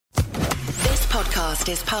podcast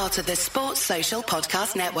is part of the Sports Social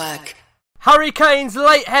Podcast Network. Harry Kane's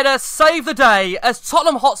late header saved the day as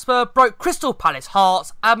Tottenham Hotspur broke Crystal Palace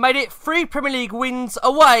hearts and made it 3 Premier League wins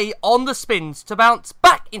away on the spins to bounce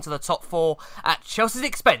back into the top 4 at Chelsea's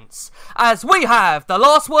expense. As we have the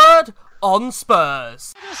last word on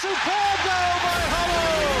Spurs. A superb goal by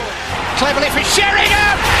Hollow. Cleverly for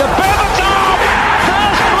Sheringham. The Berbatov.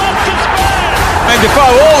 First blood to Spurs. And Defoe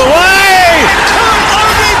all the way. It could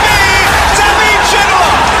only be David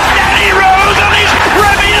Ginola. Danny Rose on his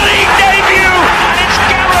Premier League debut. And it's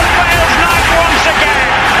Gareth Bale's night once again.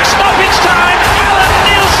 Stoppage time. Alan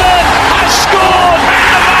Nielsen has scored. The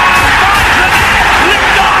man finds the net.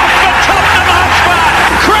 Lift off for Tottenham Hotspur.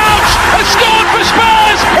 Crouch has scored for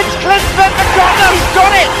Spurs. It's Klinsmann for Tottenham. He's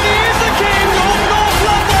got it. He is the king of North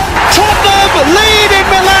London. Tottenham lead in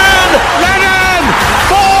Milan. Lennon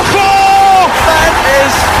 4-4. That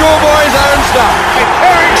is schoolboy's own stuff.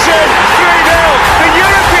 Ericsson 3-0. The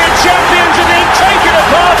European champions have been taken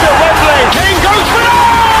apart at Wembley. Kane goes for it.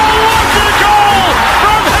 Oh, what a goal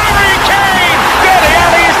from Harry Kane. Dele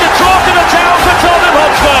Alli is the talk of the town for Tottenham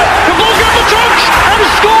Hotspur. The ball goes for touch and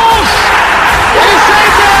scores. He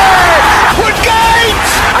saved it. Woodgate.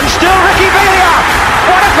 And still Ricky Villier.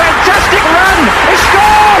 What a fantastic run. He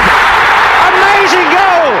scored. Amazing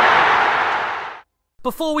goal.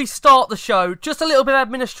 Before we start the show, just a little bit of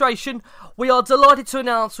administration. We are delighted to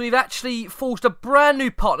announce we've actually forged a brand new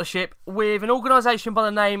partnership with an organisation by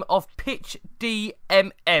the name of Pitch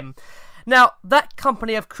DMM. Now, that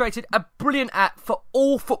company have created a brilliant app for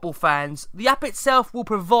all football fans. The app itself will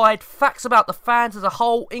provide facts about the fans as a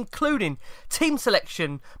whole, including team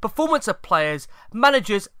selection, performance of players,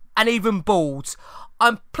 managers, and even boards.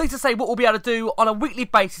 I'm pleased to say what we'll be able to do on a weekly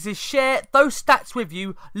basis is share those stats with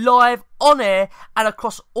you live, on air, and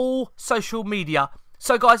across all social media.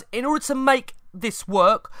 So guys, in order to make this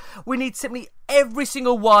work, we need simply every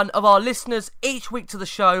single one of our listeners each week to the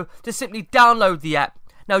show to simply download the app.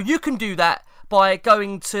 Now you can do that by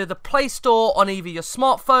going to the Play Store on either your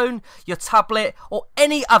smartphone, your tablet, or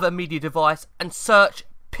any other media device and search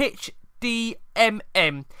Pitch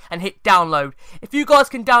DMM and hit download. If you guys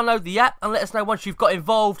can download the app and let us know once you've got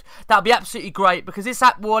involved, that'll be absolutely great because this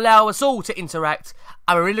app will allow us all to interact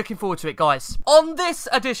and we're really looking forward to it, guys. On this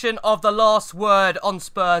edition of The Last Word on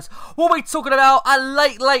Spurs, we'll be talking about a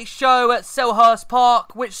late show at Selhurst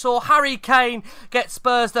Park which saw Harry Kane get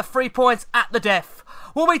Spurs the 3 points at the death.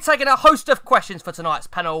 We'll be taking a host of questions for tonight's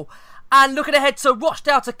panel and looking ahead to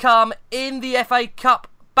Rochdale to come in the FA Cup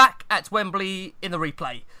back at Wembley in the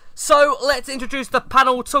replay. So let's introduce the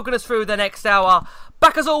panel talking us through the next hour.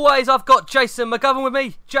 Back as always, I've got Jason McGovern with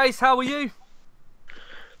me. Jace, how are you?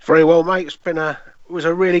 Very well, mate. It was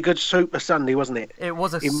a really good Super Sunday, wasn't it? It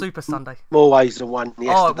was a Super Sunday. More ways than one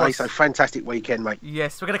yesterday, Oh, so fantastic weekend, mate.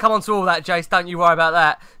 Yes, we're going to come on to all that, Jace. Don't you worry about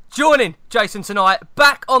that. Joining Jason tonight,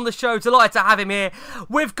 back on the show. Delighted to have him here.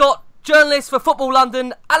 We've got journalist for Football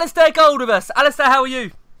London, Alistair Gold with us. Alistair, how are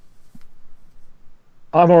you?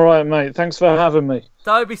 I'm alright, mate. Thanks for having me.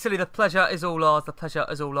 Don't be silly, the pleasure is all ours, the pleasure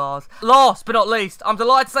is all ours. Last but not least, I'm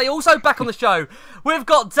delighted to say also back on the show, we've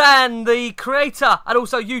got Dan, the creator and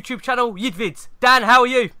also YouTube channel Yidvids. Dan, how are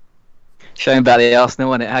you? Shame about the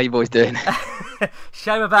Arsenal, isn't it? How you boys doing?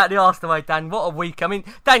 Shame about the Arsenal, mate, Dan. What a week. I mean,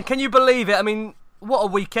 Dan, can you believe it? I mean, what a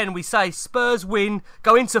weekend we say. Spurs win,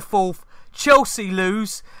 go into 4th, Chelsea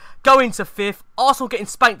lose, go into 5th, Arsenal getting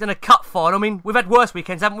spanked in a cup final. I mean, we've had worse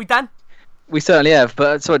weekends, haven't we, Dan? We certainly have,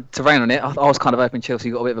 but sorry to rain on it. I was kind of hoping Chelsea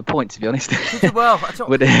got a bit of a point, to be honest. Well, no,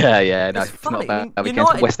 it's funny. not bad. United,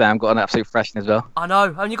 Weekend. West Ham got an absolute thrashing as well. I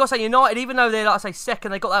know, and you've got to say United, even though they're, like I say,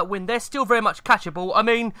 second, they got that win, they're still very much catchable. I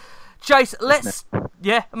mean, Jace,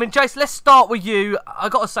 let's start with you. I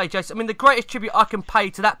got to say, Jace, I mean, the greatest tribute I can pay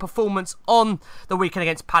to that performance on the weekend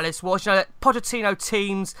against Palace was, you know, that Pochettino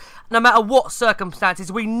teams, no matter what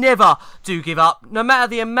circumstances, we never do give up. No matter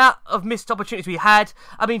the amount of missed opportunities we had.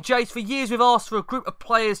 I mean, Jace, for years we've asked for a group of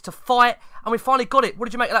players to fight, and we finally got it. What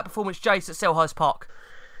did you make of that performance, Jace, at Selhurst Park?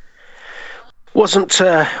 Wasn't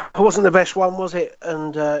the best one, was it?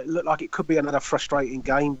 And it looked like it could be another frustrating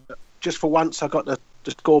game. But just for once, I got the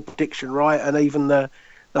score prediction right, and even the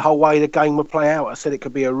whole way the game would play out. I said it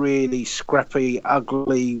could be a really scrappy,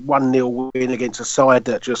 ugly 1-0 win against a side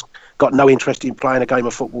that just got no interest in playing a game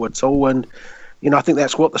of football at all. And, you know, I think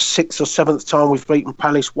that's what the 6th or 7th time we've beaten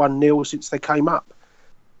Palace 1-0 since they came up.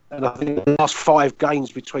 And I think the last 5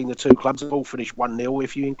 games between the two clubs have all finished 1-0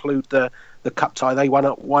 if you include the cup tie they won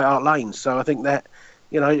at White Hart Lane. So I think that,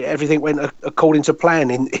 you know, everything went according to plan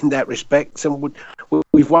in that respect. And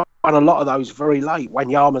we've won a lot of those very late.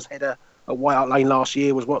 Wanyama's header at White Hart Lane last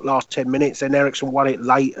year was last 10 minutes, and Ericsson won it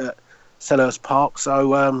late at Selhurst Park.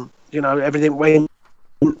 So, everything went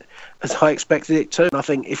as I expected it to. And I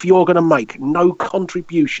think if you're going to make no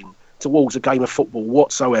contribution towards a game of football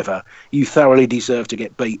whatsoever, you thoroughly deserve to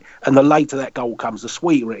get beat. And the later that goal comes, the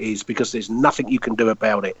sweeter it is, because there's nothing you can do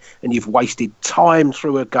about it. And you've wasted time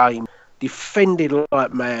through a game, defended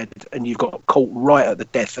like mad, and you've got caught right at the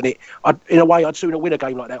death. And in a way, I'd sooner win a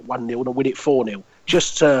game like that 1-0 than win it 4-0,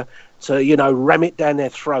 just to ram it down their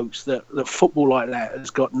throats that football like that has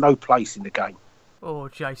got no place in the game. Oh,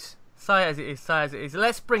 Jace. Say it as it is.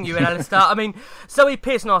 Let's bring you in, Alistair. I mean, Zoe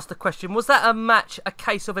Pearson asked the question, was that a match a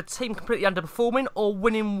case of a team completely underperforming or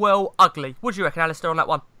winning well ugly? What do you reckon, Alistair, on that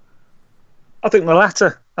one? I think the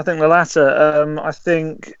latter. I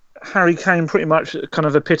think Harry Kane pretty much kind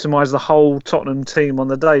of epitomised the whole Tottenham team on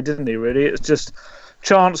the day, didn't he, really? It's just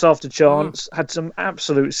chance after chance, had some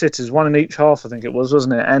absolute sitters, one in each half, I think it was,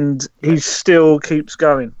 wasn't it? And he still keeps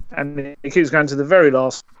going. And he keeps going to the very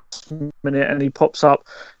last minute, and he pops up,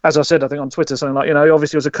 as I said, I think on Twitter, something like,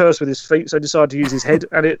 obviously it was a curse with his feet, so he decided to use his head,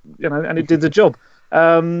 and it did the job.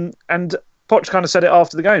 And Poch kind of said it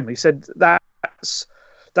after the game. He said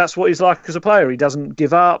that's what he's like as a player. He doesn't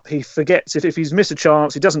give up. He forgets if he's missed a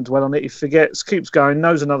chance. He doesn't dwell on it. He forgets, keeps going,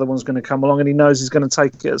 knows another one's going to come along, and he knows he's going to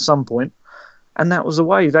take it at some point. And that was the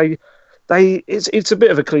way it's a bit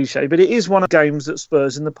of a cliche, but it is one of the games that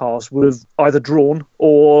Spurs in the past would have either drawn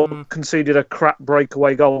or conceded a crap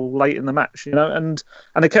breakaway goal late in the match, and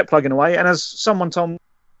they kept plugging away. And as someone told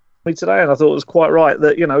me today, and I thought it was quite right,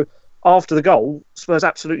 that, after the goal, Spurs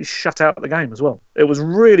absolutely shut out the game as well. It was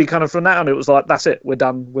really kind of from that on, it was like, that's it, we're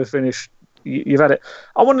done, we're finished, you've had it.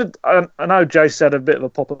 I know Jace said a bit of a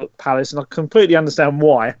pop at Palace, and I completely understand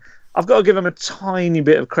why. I've got to give them a tiny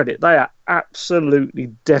bit of credit. They are absolutely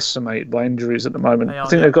decimated by injuries at the moment. I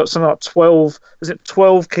think they've got something like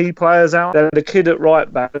 12 key players out. They're the kid at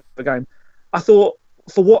right back of the game. I thought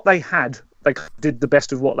for what they had, they did the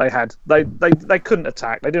best of what they had. They couldn't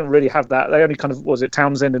attack. They didn't really have that. They only kind of,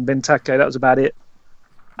 Townsend and Benteke, that was about it.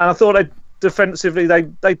 And I thought defensively,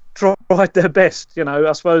 they tried their best.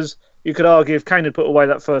 I suppose you could argue if Kane had put away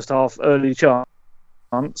that first half early chance,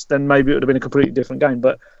 then maybe it would have been a completely different game.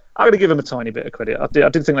 But I'm going to give them a tiny bit of credit. I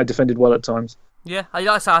did think they defended well at times. Yeah, like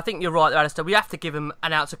I say, I think you're right there, Alistair. We have to give them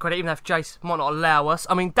an ounce of credit, even if Jace might not allow us.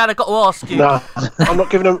 I mean, Dan, I've got to ask you. No, I'm not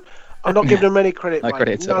giving them any credit. No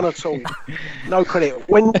credit None at all. No credit.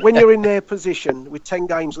 When you're in their position with 10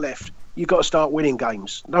 games left, you've got to start winning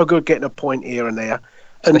games. No good getting a point here and there.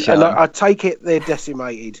 And I take it they're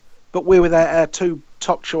decimated, but we're without our two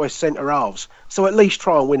top choice centre halves. So at least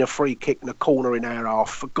try and win a free kick in a corner in our half.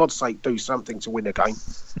 For God's sake, do something to win a game.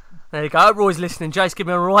 There you go. I hope Roy's listening. Jace, give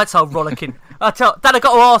me a right old rollicking. Dad, I've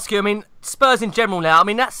got to ask you, I mean, Spurs in general now, I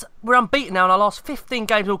mean, we're unbeaten now in our last 15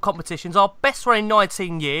 games in all competitions, our best run in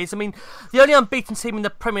 19 years. I mean, the only unbeaten team in the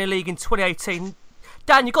Premier League in 2018.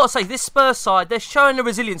 Dan, you've got to say, this Spurs side, they're showing the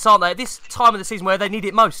resilience, aren't they, at this time of the season where they need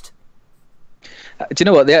it most? Do you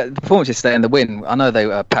know what? The performance yesterday and the win, I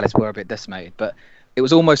know Palace were a bit decimated, but it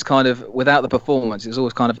was almost kind of, without the performance, it was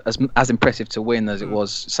always kind of as impressive to win as it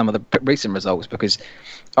was some of the recent results, because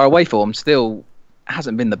our away form still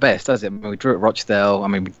hasn't been the best, has it? I mean, we drew at Rochdale,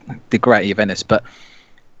 we did great at Juventus, but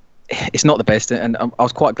it's not the best, and I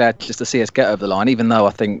was quite glad just to see us get over the line, even though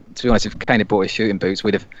I think, to be honest, if Kane had brought his shooting boots,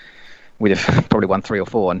 we'd have probably won 3 or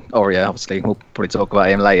 4, and Aurier, obviously, we'll probably talk about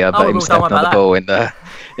him later, but him stepping on the ball in the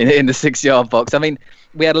 6-yard box. I mean,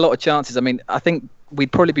 we had a lot of chances. I mean, I think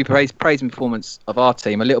we'd probably be praising the performance of our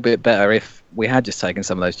team a little bit better if we had just taken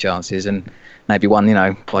some of those chances and maybe won,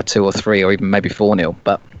 by 2 or 3 or even maybe 4-0.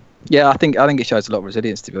 But yeah, I think it shows a lot of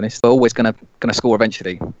resilience, to be honest. We're always going to score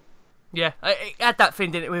eventually. Yeah, it had that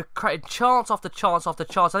thing, didn't it? We've created chance after chance after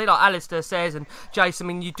chance. I think, like Alistair says, and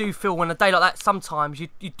Jason, you do feel when a day like that, sometimes you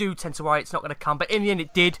do tend to worry it's not going to come. But in the end,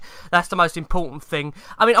 it did. That's the most important thing.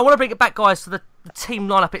 I want to bring it back, guys, to the team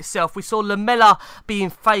lineup itself. We saw Lamela being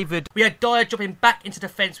favoured. We had Dyer dropping back into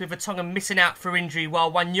defence with Vertonghen missing out for injury,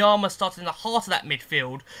 while Wanyama started in the heart of that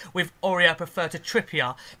midfield with Aurier preferred to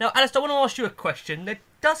Trippier. Now, Alistair, I want to ask you a question. There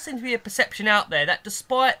does seem to be a perception out there that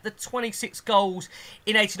despite the 26 goals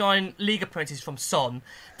in 89 league appearances from Son,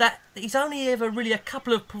 that he's only ever really a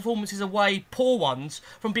couple of performances away, poor ones,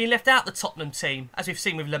 from being left out the Tottenham team, as we've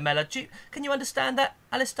seen with Lamela. Can you understand that,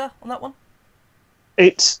 Alistair, on that one?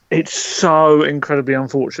 It's so incredibly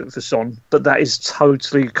unfortunate for Son, but that is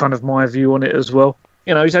totally kind of my view on it as well.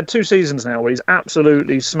 He's had 2 seasons now where he's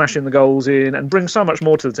absolutely smashing the goals in and brings so much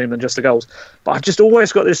more to the team than just the goals. But I've just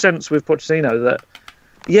always got this sense with Pochettino that,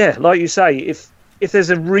 yeah, like you say, if there's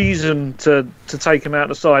a reason to take him out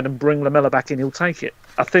the side and bring Lamela back in, he'll take it.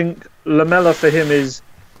 I think Lamela for him is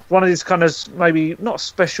one of these kind of, maybe not a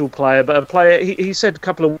special player, but a player. He said a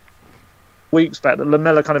couple of weeks back that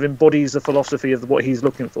Lamela kind of embodies the philosophy of what he's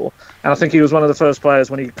looking for. And I think he was one of the first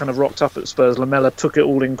players when he kind of rocked up at Spurs. Lamela took it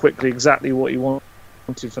all in quickly, exactly what he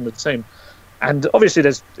wanted from the team. And obviously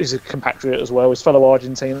he's a compatriot as well, his fellow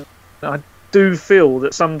Argentine. I do feel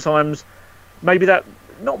that sometimes maybe that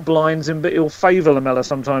not blinds him, but he'll favour Lamela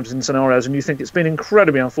sometimes in scenarios, and you think it's been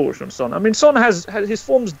incredibly unfortunate. Son, I mean, Son has his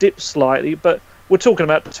form's dipped slightly, but we're talking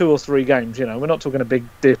about 2 or 3 games. We're not talking a big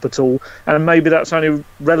dip at all, and maybe that's only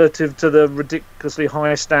relative to the ridiculously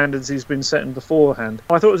high standards he's been setting beforehand.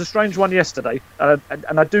 I thought it was a strange one yesterday,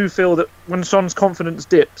 and I do feel that when Son's confidence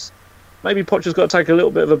dips, maybe Poch's got to take a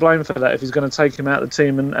little bit of a blame for that if he's going to take him out of the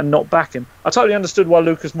team and not back him. I totally understood why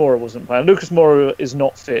Lucas Moura wasn't playing. Lucas Moura is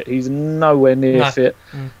not fit. He's nowhere near fit.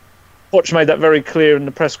 Poch made that very clear in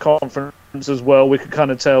the press conference as well. We could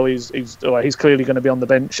kind of tell he's clearly going to be on the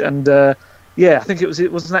bench. And I think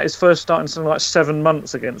wasn't that his first start in something like 7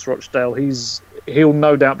 months against Rochdale. He'll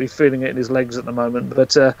no doubt be feeling it in his legs at the moment.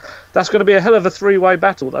 But that's going to be a hell of a 3-way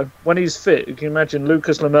battle, though. When he's fit, you can imagine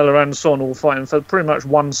Lucas, Lamela and Son all fighting for pretty much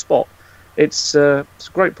one spot. It's a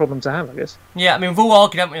great problem to have, I guess. Yeah, I mean, we've all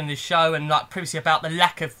argued, haven't we, on this show and like previously about the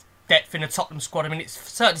lack of depth in the Tottenham squad. I mean, it's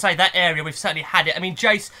certain to say that area we've certainly had it. I mean,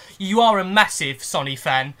 Jace, you are a massive Sonny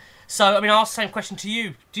fan, so I mean, I'll ask the same question to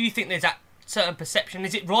you. Do you think there's that certain perception?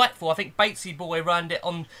 Is it rightful? I think Batesy Boy ran it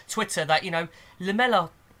on Twitter that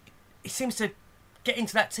Lamela, he seems to get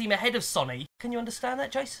into that team ahead of Sonny. Can you understand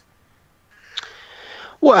that, Jace?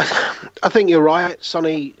 Well, I think you're right.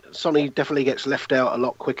 Sonny definitely gets left out a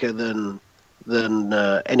lot quicker than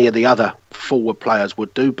any of the other forward players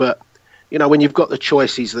would do. But when you've got the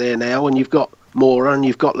choices there now, and you've got Moura and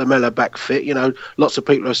you've got Lamela back fit, lots of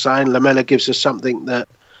people are saying Lamela gives us something that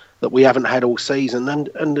we haven't had all season.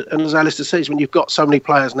 And as Alistair says, when you've got so many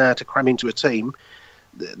players now to cram into a team,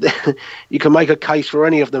 you can make a case for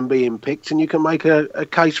any of them being picked, and you can make a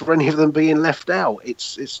case for any of them being left out.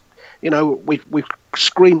 It's we've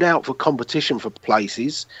screamed out for competition for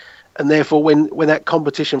places, and therefore when that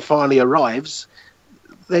competition finally arrives,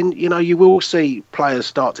 then you will see players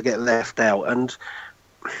start to get left out, and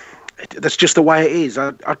that's just the way it is.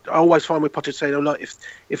 I always find with Pochettino, like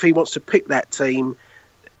if he wants to pick that team,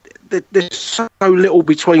 there's so little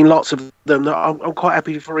between lots of them that I'm quite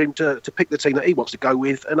happy for him to pick the team that he wants to go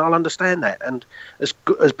with, and I'll understand that. And as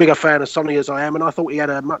big a fan of Sonny as I am, and I thought he had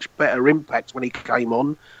a much better impact when he came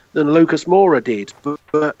on than Lucas Moura did.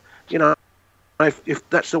 But if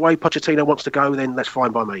that's the way Pochettino wants to go, then that's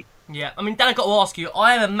fine by me. Yeah, I mean, Dan, I've got to ask you,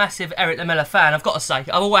 I am a massive Eric Lamela fan, I've got to say.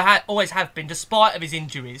 I always have been, despite of his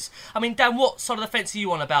injuries. I mean, Dan, what side of the fence are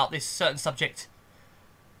you on about this certain subject?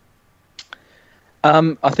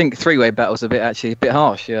 I think 3-way battle's a bit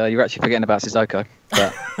harsh. You're actually forgetting about Sissoko,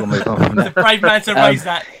 but we'll move on from there. It's a brave man to raise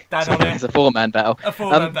that, Dan, on it. It's a 4-man battle. A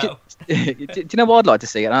 4-man battle. Do you know what I'd like to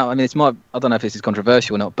see? I mean, I don't know if this is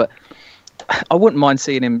controversial or not, but I wouldn't mind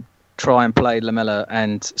seeing him try and play Lamela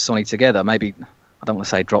and Sonny together. Maybe, I don't want to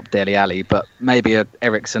say drop Dele Alli, but maybe a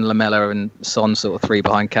Eriksen, Lamela and Son sort of 3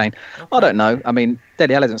 behind Kane. Okay. I don't know. I mean,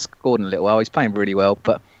 Dele Alli hasn't scored in a little while. He's playing really well,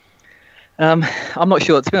 but I'm not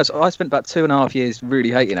sure. To be honest, I spent about 2.5 years really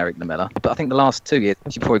hating Eric Lamela, but I think the last 2 years,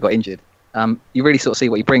 actually before he got injured, you really sort of see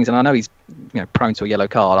what he brings. And I know he's prone to a yellow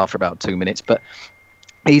card after about 2 minutes, but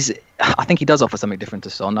I think he does offer something different to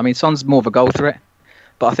Son. I mean, Son's more of a goal threat,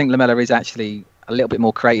 but I think Lamela is actually a little bit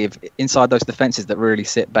more creative inside those defences that really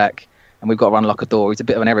sit back, and we've got to unlock a door. He's a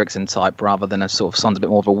bit of an Eriksen type rather than a sort of Son's a bit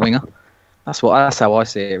more of a winger. That's how I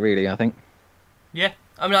see it, really, I think. Yeah,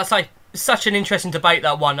 I mean, I'd say it's such an interesting debate,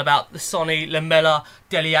 that one, about the Sonny, Lamela,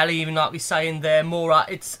 Dele Alli, even like we're saying there, Moura.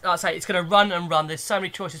 It's going to run and run. There's so many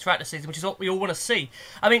choices throughout the season, which is what we all want to see.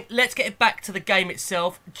 I mean, let's get it back to the game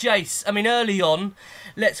itself. Jace, I mean, early on,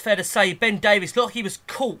 let's fair to say, Ben Davies looked like he was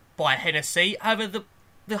caught by Hennessy. However, the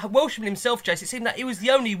Welshman himself, Jace, it seemed that he was the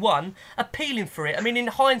only one appealing for it. I mean, in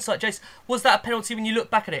hindsight, Jace, was that a penalty when you look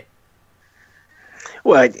back at it?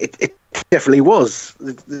 Well, it definitely was.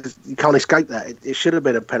 You can't escape that. It should have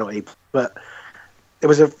been a penalty, but it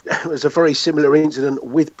was a very similar incident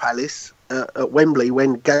with Palace at Wembley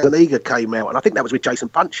when Gazzaniga came out, and I think that was with Jason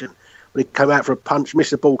Puncheon when he came out for a punch,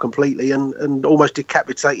 missed the ball completely, and almost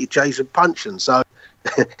decapitated Jason Puncheon. So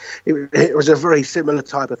it was a very similar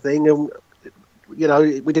type of thing, and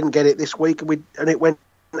we didn't get it this week, and it went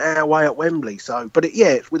our way at Wembley. So, but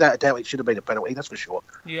without a doubt, it should have been a penalty. That's for sure.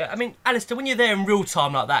 Yeah, I mean, Alistair, when you're there in real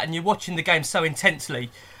time like that and you're watching the game so intensely,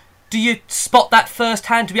 do you spot that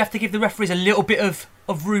firsthand? Do we have to give the referees a little bit of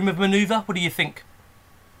room of manoeuvre? What do you think?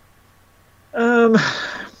 I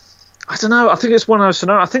don't know. I think it's one of those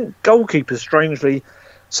scenarios. I think goalkeepers, strangely,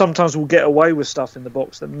 sometimes will get away with stuff in the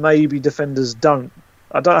box that maybe defenders don't.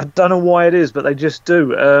 I don't know why it is, but they just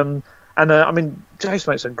do. And I mean, Jace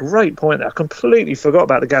makes a great point there. I completely forgot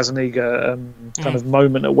about the Gazaniga kind of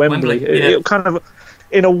moment at Wembley. It kind of,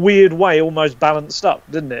 in a weird way, almost balanced up,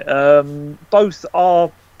 didn't it?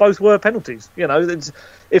 Both were penalties. You know,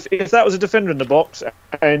 if that was a defender in the box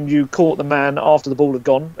and you caught the man after the ball had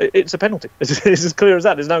gone, it's a penalty. It's as clear as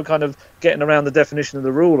that. There's no kind of getting around the definition of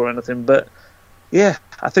the rule or anything. But yeah,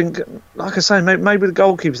 I think, like I say, maybe the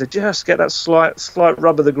goalkeepers, they just get that slight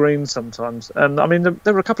rub of the green sometimes. And I mean,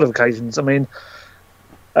 there were a couple of occasions. I mean,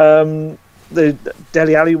 the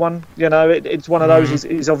Dele Alli one, you know, it's one of those.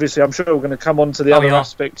 He's obviously, I'm sure we're going to come on to the other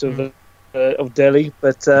aspect of Dele,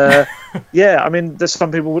 but yeah, I mean, there's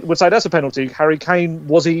some people would say that's a penalty. Harry Kane,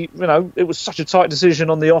 was he? You know, it was such a tight decision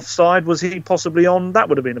on the offside. Was he possibly on? That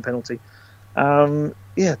would have been a penalty.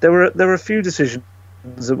 Yeah, there were a few decisions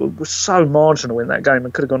that were so marginal in that game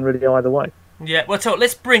and could have gone really either way. Yeah, well, so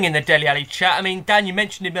let's bring in the Dele Alli chat. I mean, Dan, you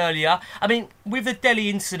mentioned him earlier. I mean, with the Dele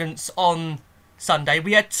incidents on Sunday,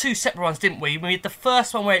 we had two separate ones, didn't we? We had the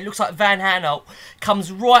first one where it looks like Van Aanholt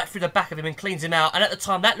comes right through the back of him and cleans him out, and at the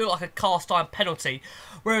time that looked like a cast iron penalty.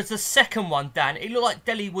 Whereas the second one, Dan, it looked like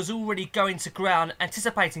Dele was already going to ground,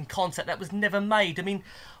 anticipating contact that was never made. I mean,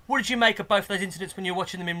 what did you make of both of those incidents when you were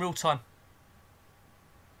watching them in real time?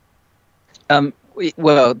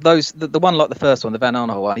 Well, the one like the first one, the Van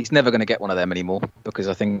Aanholt one, he's never going to get one of them anymore because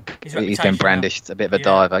I think he's been brandished a bit of a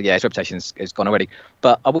diver. Yeah, his reputation is gone already.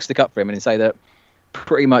 But I will stick up for him and say that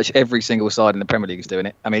pretty much every single side in the Premier League is doing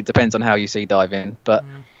it. I mean, it depends on how you see diving, but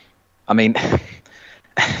I mean,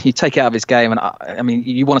 you take it out of his game, and I mean,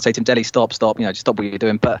 you want to say to him, Dele, stop, you know, just stop what you're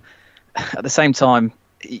doing. But at the same time,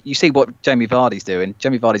 you see what Jamie Vardy's doing.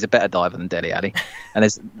 Jamie Vardy's a better diver than Dele Alli, and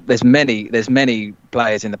there's many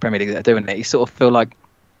players in the Premier League that are doing it. You sort of feel like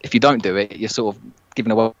if you don't do it, you're sort of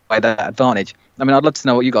giving away that advantage. I mean, I'd love to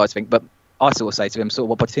know what you guys think, but I sort of say to him sort of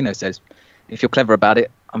what Pochettino says. If you're clever about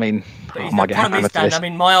it, I mean, I might get hammered for this. I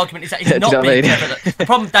mean, my argument is that he's not being clever. The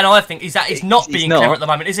problem, Dan, I think, is that he's not being clever at the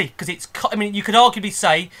moment, is he? Because I mean, you could arguably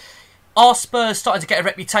say, are Spurs starting to get a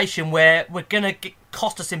reputation where we're going to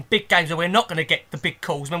cost us in big games and we're not going to get the big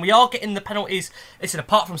calls? When we are getting the penalties, listen,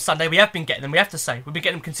 apart from Sunday, we have been getting them, we have to say. We've been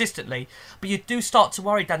getting them consistently. But you do start to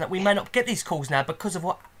worry, Dan, that we may not get these calls now because of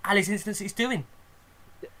what Ali's instance is doing.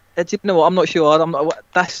 Do you know what? I'm not sure.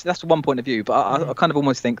 That's one point of view, but I kind of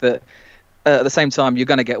almost think that at the same time, you're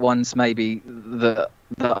going to get ones maybe that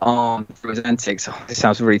aren't through his antics. Oh, this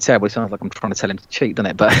sounds really terrible. It sounds like I'm trying to tell him to cheat, doesn't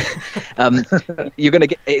it? But you're going to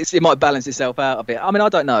get it might balance itself out a bit. I mean, I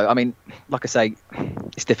don't know. I mean, like I say,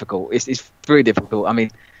 it's difficult. It's very difficult. I mean,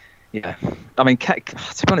 yeah. I mean, to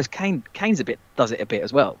be honest, Kane's does it a bit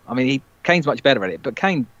as well. I mean, Kane's much better at it, but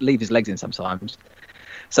Kane leaves his legs in sometimes.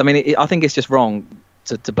 So I mean, I think it's just wrong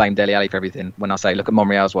to blame Dele Alli for everything. When I say look at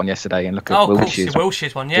Monreal's one yesterday and look at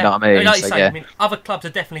Wilshire's one, yeah. You know what I mean? Like you say, I mean, other clubs are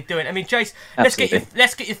definitely doing it. I mean, Jace, let's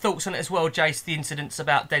get your thoughts on it as well, Jace. The incidents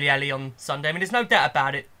about Dele Alli on Sunday. I mean, there's no doubt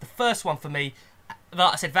about it. The first one for me,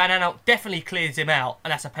 like I said, Van Aanholt definitely clears him out,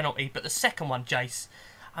 and that's a penalty. But the second one, Jace,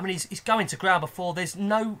 I mean, he's going to ground before there's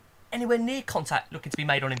no anywhere near contact looking to be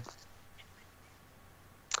made on him.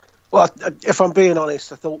 Well, if I'm being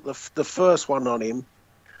honest, I thought the first one on him,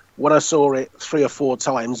 when I saw it 3 or 4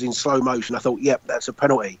 times in slow motion, I thought, yep, that's a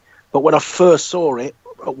penalty. But when I first saw it,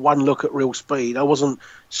 at one look at real speed, I wasn't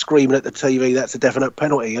screaming at the TV, that's a definite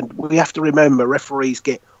penalty. And we have to remember, referees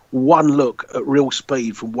get one look at real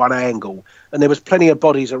speed from one angle. And there was plenty of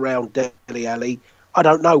bodies around Dele Alli. I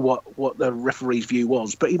don't know what the referee's view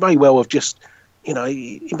was, but he may well have just, you know,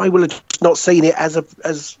 he may well have not seen it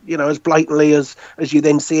as you know, as blatantly as you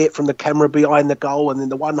then see it from the camera behind the goal and then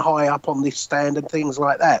the one high up on this stand and things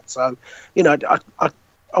like that. So, you know,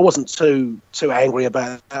 I wasn't too angry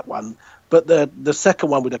about that one. But the second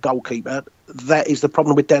one with the goalkeeper, that is the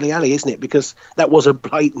problem with Dele Alli, isn't it? Because that was a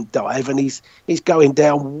blatant dive and he's going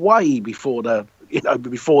down way before the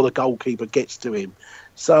goalkeeper gets to him.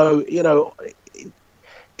 So, you know,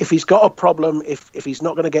 if he's got a problem, if he's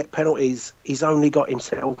not going to get penalties, he's only got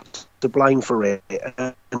himself to blame for it.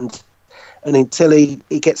 And until he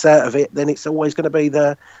gets out of it, then it's always going to be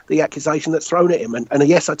the accusation that's thrown at him. And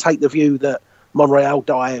yes, I take the view that Monreal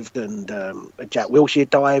dived and Jack Wilshere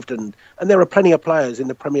dived, and there are plenty of players in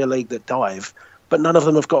the Premier League that dive, but none of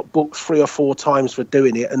them have got booked 3 or 4 times for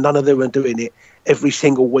doing it, and none of them are doing it every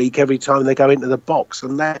single week, every time they go into the box.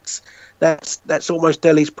 And that's almost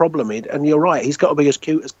Dele's problem. And you're right, he's got to be as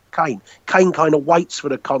cute as Kane. Kane kind of waits for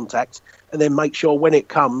the contact and then makes sure when it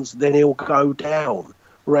comes, then he'll go down.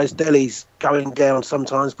 Whereas Dele's going down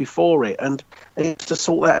sometimes before it. And it's to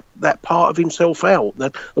sort that part of himself out.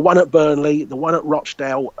 The one at Burnley, the one at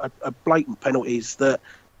Rochdale are blatant penalties that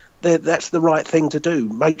that's the right thing to do.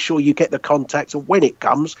 Make sure you get the contact, and when it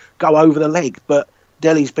comes, go over the leg. But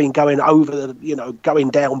Delhi's been going going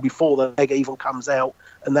down before the leg even comes out,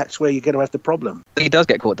 and that's where you're going to have the problem. He does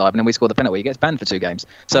get caught diving, and we score the penalty. He gets banned for 2 games.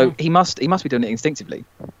 So he must be doing it instinctively.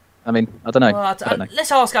 I mean, I don't know. Well,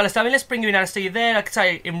 let's ask Alistair. I mean, let's bring you in, Alistair. You're there, like I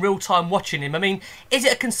say, in real time watching him. I mean, is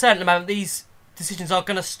it a concern at the moment these decisions are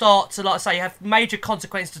going to start to, like I say, have major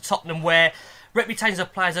consequences to Tottenham, where reputations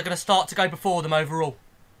of players are going to start to go before them overall?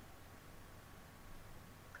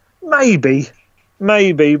 Maybe,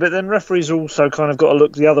 but then referees also kind of got to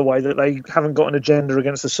look the other way, that they haven't got an agenda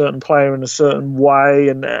against a certain player in a certain way,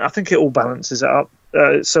 and I think it all balances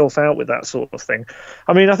itself out with that sort of thing.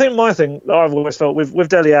 I mean, I think my thing that I've always felt with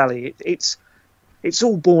Dele Alli, it's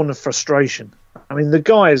all born of frustration. I mean, the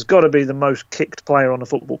guy has got to be the most kicked player on the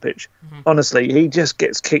football pitch. Honestly, he just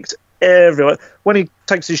gets kicked everywhere. When he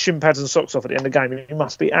takes his shin pads and socks off at the end of the game, he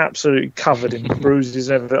must be absolutely covered in bruises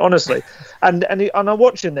and everything, honestly. And I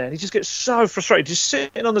watch him there, and he just gets so frustrated, just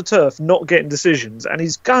sitting on the turf, not getting decisions, and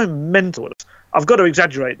he's going mental. I've got to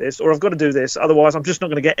exaggerate this, or I've got to do this, otherwise I'm just not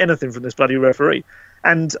going to get anything from this bloody referee.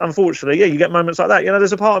 And unfortunately, you get moments like that.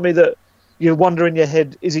 There's a part of me that you wonder in your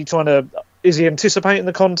head, is he anticipating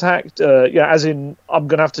the contact? As in, I'm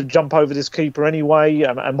going to have to jump over this keeper anyway.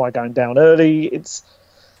 Am I going down early?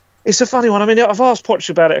 It's a funny one. I mean, I've asked Poch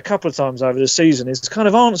about it a couple of times over the season. His kind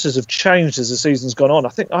of answers have changed as the season's gone on. I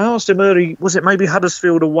think I asked him early, was it maybe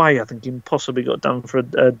Huddersfield away? I think he possibly got done for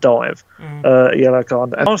a dive, yellow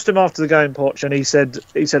card. And I asked him after the game, Poch, and he said,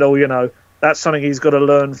 oh, that's something he's got to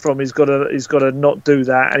learn from. He's got to not do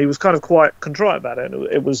that. And he was kind of quite contrite about it.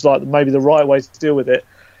 And it was like maybe the right way to deal with it.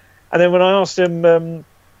 And then when I asked him,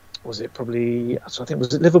 was it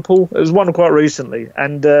Liverpool? It was one quite recently,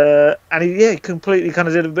 and he completely kind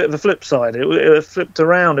of did a bit of a flip side. It flipped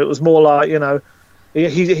around. It was more like,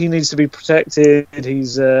 he needs to be protected.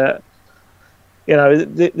 He's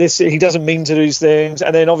he doesn't mean to do these things.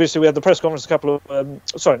 And then obviously we had the press conference not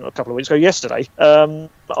a couple of weeks ago, yesterday,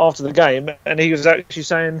 after the game, and he was actually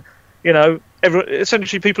saying,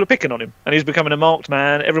 essentially people are picking on him, and he's becoming a marked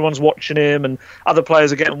man. Everyone's watching him, and other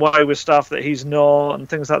players are getting away with stuff that he's not, and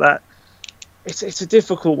things like that. It's a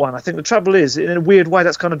difficult one. I think the trouble is, in a weird way,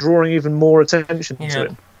 that's kind of drawing even more attention to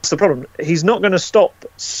him. That's the problem. He's not going to stop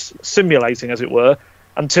simulating, as it were,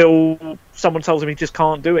 until someone tells him he just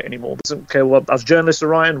can't do it anymore. He doesn't care what us journalists are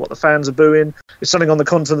writing, what the fans are booing. It's something on the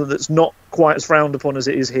continent that's not quite as frowned upon as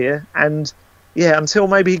it is here. And until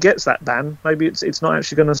maybe he gets that ban, maybe it's not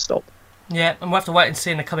actually going to stop. Yeah, and we'll have to wait and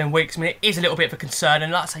see in the coming weeks. I mean, it is a little bit of a concern,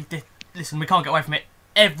 and like I say, listen, we can't get away from it.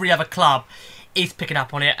 Every other club is picking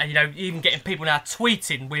up on it, and even getting people now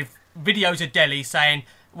tweeting with videos of Delhi saying,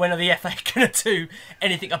 when are the FA going to do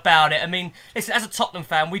anything about it? I mean, listen, as a Tottenham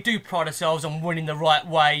fan, we do pride ourselves on winning the right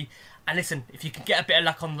way, and listen, if you can get a bit of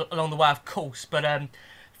luck along the way, of course, but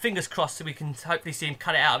fingers crossed that we can hopefully see him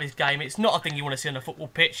cut it out of his game. It's not a thing you want to see on a football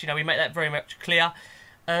pitch, we make that very much clear,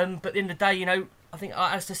 but at the end of the day, I think,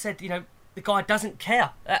 as I said, the guy doesn't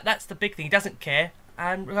care. That's the big thing. He doesn't care.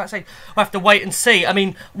 And like I say, we'll have to wait and see. I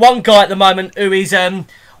mean, one guy at the moment who is,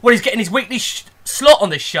 he's getting his weekly slot on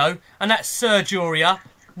this show, and that's Serge Aurier.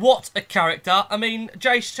 What a character. I mean,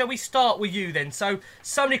 Jay, shall we start with you then? So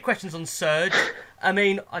many questions on Serge. I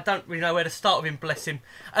mean, I don't really know where to start with him, bless him.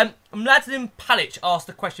 Mladen Palic asked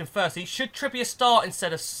the question firstly, should Trippier start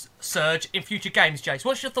instead of Serge in future games, Jay? So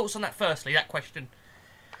what's your thoughts on that firstly, that question?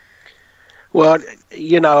 Well,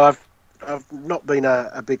 I've not been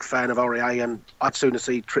a big fan of Aurier, and I'd sooner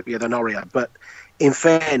see Trippier than Aurier. But in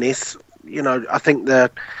fairness, I think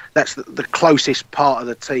that's the closest part of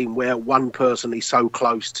the team where one person is so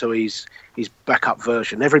close to his backup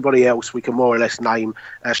version. Everybody else we can more or less name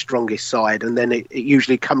our strongest side, and then it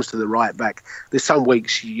usually comes to the right back. There's some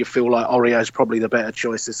weeks you feel like Aurier is probably the better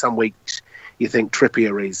choice. There's some weeks you think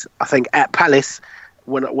Trippier is. I think at Palace,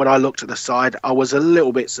 when I looked at the side, I was a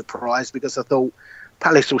little bit surprised because I thought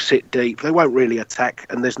Palace will sit deep. They won't really attack,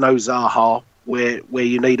 and there's no Zaha where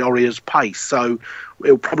you need Aurier's pace. So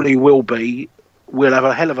it probably will be, we'll have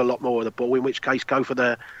a hell of a lot more of the ball, in which case go for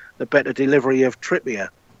the better delivery of Trippier.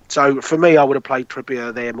 So for me, I would have played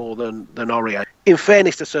Trippier there more than Aurier. In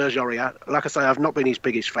fairness to Serge Aurier, like I say, I've not been his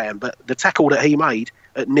biggest fan, but the tackle that he made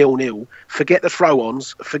at 0-0, forget the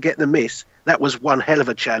throw-ons, forget the miss, that was one hell of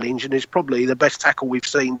a challenge, and it's probably the best tackle we've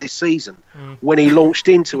seen this season. When he launched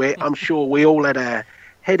into it, I'm sure we all had our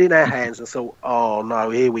head in our hands and thought, oh no,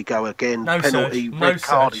 here we go again. No, penalty, Serge. red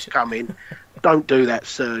card is coming. Don't do that,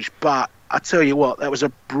 Serge. But I tell you what, that was a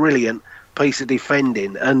brilliant piece of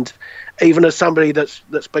defending, and even as somebody that's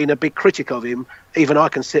been a big critic of him, even I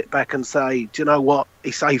can sit back and say, do you know what,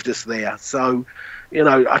 he saved us there. So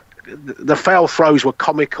the foul throws were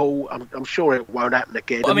comical. I'm sure it won't happen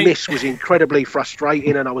again. The miss was incredibly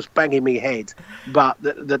frustrating, and I was banging my head. But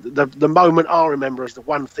the moment I remember is the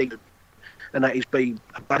one thing, and that is being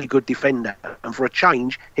a very good defender. And for a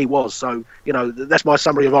change, he was. So, that's my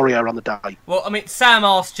summary of Orio on the day. Well, Sam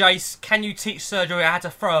asked Jace, can you teach Sergio how to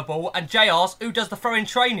throw a ball? And Jay asked, who does the throwing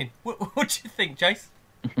training? What do you think, Jace?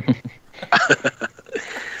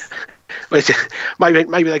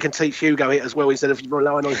 Maybe they can teach Hugo it as well instead of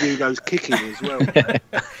relying on Hugo's kicking as well.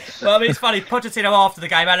 Well, it's funny. Pochettino after the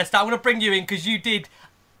game, Alistair, I want to bring you in because you did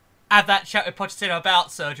have that chat with Pochettino about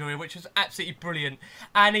Sergio, which was absolutely brilliant.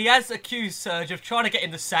 And he has accused Sergio of trying to get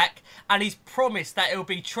him the sack, and he's promised that he'll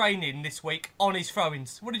be training this week on his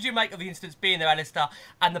throw-ins. What did you make of the instance being there, Alistair,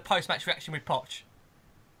 and the post-match reaction with Poch?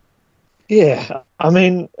 Yeah,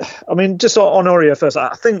 just on Orio first,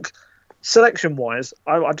 I think selection-wise,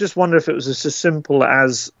 I just wonder if it was as simple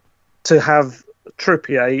as to have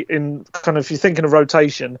Trippier in kind of, if you're thinking of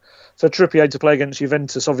rotation, for Trippier to play against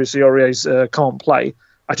Juventus, obviously Aurier's can't play.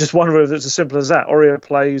 I just wonder if it's as simple as that. Orio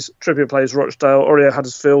plays, Trippier plays Rochdale, Orio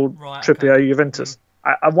Huddersfield, Trippier Juventus.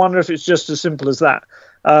 I wonder if it's just as simple as that.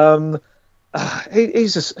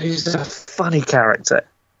 He's a funny character.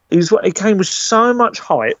 He came with so much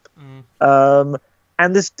hype, and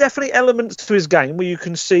there's definitely elements to his game where you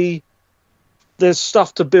can see there's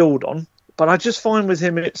stuff to build on. But I just find with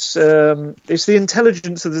him it's the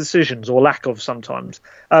intelligence of the decisions, or lack of sometimes.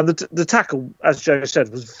 The tackle, as Joe said,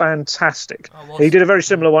 was fantastic. He did a very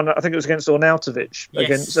similar one, I think it was against Arnautovic,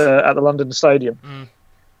 against at the London Stadium.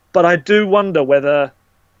 But I do wonder whether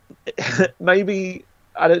maybe,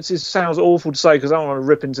 and it sounds awful to say because I don't want to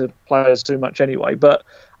rip into players too much anyway, but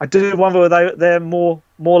I do wonder whether they're more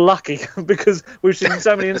lucky because we've seen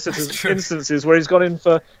so many instances where he's gone in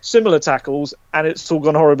for similar tackles and it's all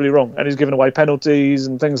gone horribly wrong and he's given away penalties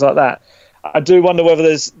and things like that. I do wonder whether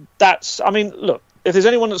look, if there's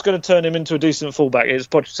anyone that's going to turn him into a decent fullback, it's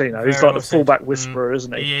Pochettino. He's like the fullback whisperer,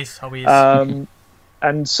 isn't he? He is. He is.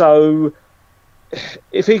 And so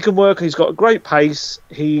if he can work, he's got a great pace.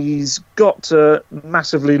 He's got to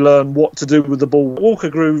massively learn what to do with the ball. Walker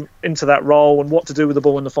grew into that role and what to do with the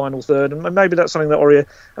ball in the final third. And maybe that's something that Orio...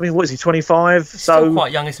 what is he, 25? He's still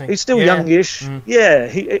quite young, isn't he? He's still youngish. Yeah,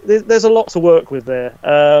 there's a lot to work with there.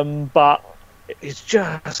 But it's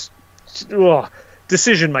just...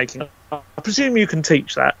 decision-making. I presume you can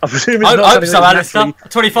teach that. I presume it's not hope so, Alistair.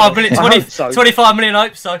 25 million, 25 million, I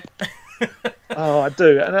hope so. Oh, I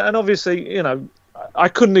do. And obviously, I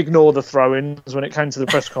couldn't ignore the throw-ins when it came to the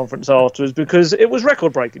press conference afterwards because it was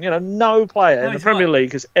record-breaking. No player in the Premier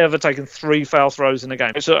League has ever taken 3 foul throws in a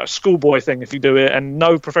game. It's a schoolboy thing if you do it, and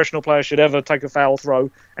no professional player should ever take a foul throw.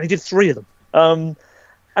 And he did 3 of them.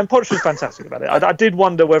 And Poch was fantastic about it. I did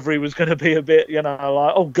wonder whether he was going to be a bit, like,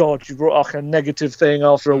 oh God, you brought like a negative thing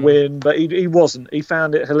after a win, but he wasn't. He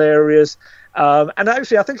found it hilarious. And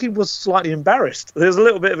actually, I think he was slightly embarrassed. There's a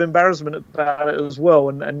little bit of embarrassment about it as well.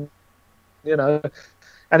 And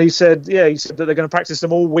he said that they're going to practice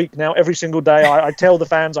them all week now, every single day. I tell the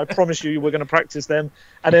fans, I promise you, we're going to practice them.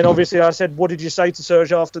 And then obviously I said, what did you say to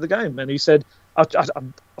Serge after the game? And he said,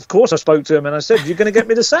 of course I spoke to him and I said, you're going to get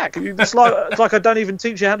me the sack. It's like I don't even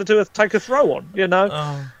teach you how to take a throw on,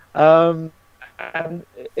 And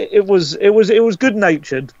it was good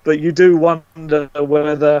natured, but you do wonder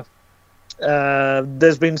whether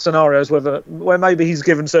there's been scenarios where maybe he's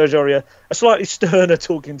given Serge Aurier a slightly sterner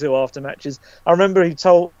talking to after matches. I remember he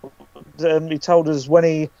told us when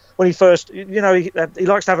he first, he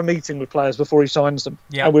likes to have a meeting with players before he signs them.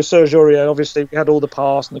 Yeah. And with Serge Aurier, obviously we had all the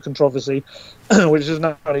past and the controversy, which there's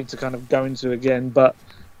no need to kind of go into again. But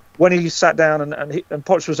when he sat down and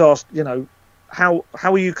Poch was asked, how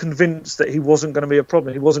are you convinced that he wasn't going to be a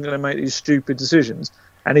problem? He wasn't going to make these stupid decisions.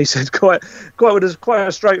 And he said quite with quite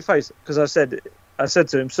a straight face, because I said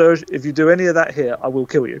to him, Serge, if you do any of that here, I will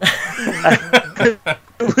kill you.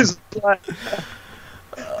 It was like,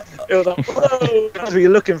 whoa. You're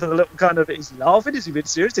looking for the little kind of, he's laughing, is he a bit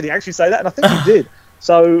serious? Did he actually say that? And I think he did.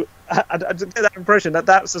 So I get that impression that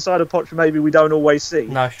that's the side of Poch maybe we don't always see.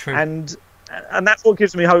 No, it's true. And that's what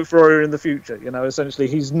gives me hope for Aurier in the future. Essentially,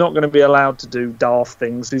 he's not going to be allowed to do daft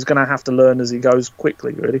things. He's going to have to learn as he goes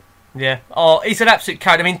quickly, really. Yeah. Oh, he's an absolute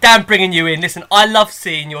character. Dan, bringing you in. Listen, I love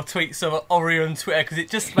seeing your tweets of Aurier on Twitter because it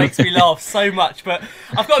just makes me laugh so much. But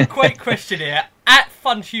I've got a great question here.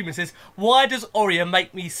 @FunHuman says, why does Aurier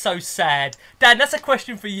make me so sad? Dan, that's a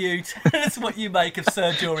question for you. Tell us what you make of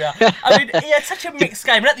Serge Aurier. He had such a mixed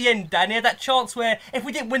game. And at the end, Dan, he had that chance where if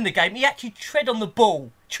we didn't win the game, he actually treaded on the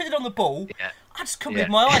ball. Yeah. I just couldn't believe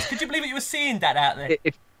my eyes. Could you believe what you were seeing, Dan, out there?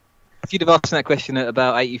 if you'd have asked that question at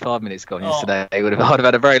about 85 minutes gone yesterday, I'd have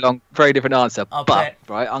had a very long, very different answer. Right,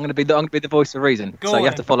 I'm going to be the voice of reason. So you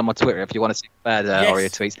have to follow my Twitter if you want to see bad Oreo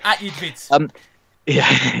tweets. At Udvids.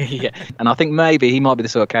 Yeah. And I think maybe he might be the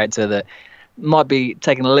sort of character that might be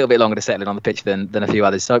taking a little bit longer to settle in on the pitch than a few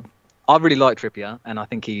others. So I really like Trippier, and I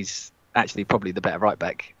think he's actually probably the better right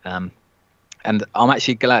back. And I'm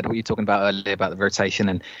actually glad what you're talking about earlier about the rotation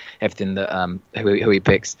and everything that who he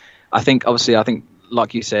picks. I think,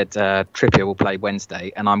 like you said, Trippier will play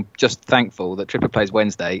Wednesday, and I'm just thankful that Trippier plays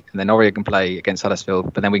Wednesday, and then Oreo can play against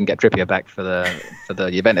Huddersfield, but then we can get Trippier back for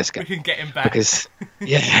the Juventus game. We can get him back because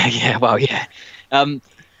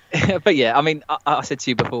but yeah, I mean, I said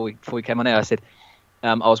to you before we came on air, I said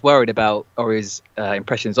I was worried about Oreo's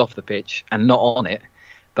impressions off the pitch and not on it.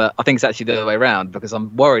 But I think it's actually the other way around, because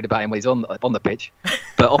I'm worried about him when he's on the pitch,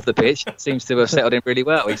 but off the pitch seems to have settled in really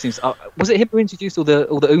well. He seems. Was it him who introduced all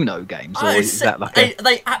the Uno games, or is that like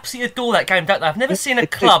they absolutely adore that game, don't they? I've never seen a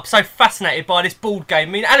club so fascinated by this board game.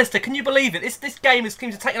 I mean, Alistair, can you believe it? This game seems to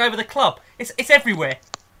have taken over the club. It's everywhere.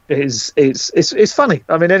 It's funny.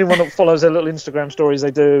 I mean, anyone that follows their little Instagram stories,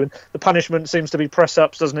 they do. And the punishment seems to be press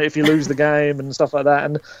ups, doesn't it, if you lose the game and stuff like that.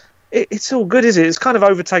 And it's all good, is it? It's kind of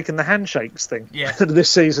overtaken the handshakes thing this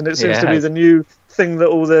season. It seems to be the new thing that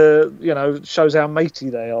all shows how matey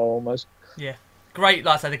they are almost. Yeah. Great,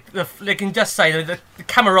 like I said, they can just say the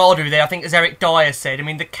camaraderie there, I think, as Eric Dyer said. I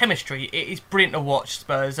mean, the chemistry, it is brilliant to watch,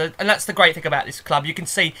 Spurs. And that's the great thing about this club. You can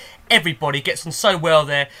see everybody gets on so well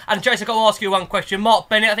there. And, Jason, I've got to ask you one question. Mark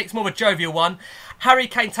Bennett, I think it's more of a jovial one. Harry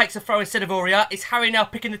Kane takes a throw instead of Aurier. Is Harry now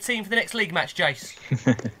picking the team for the next league match, Jace?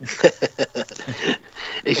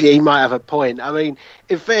 He might have a point. I mean,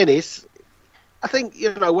 in fairness, I think,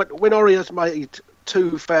 when Aurier's made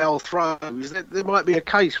 2 foul throws, there might be a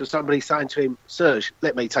case for somebody saying to him, Serge,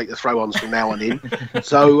 let me take the throw-ons from now on in.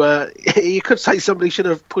 So you could say somebody should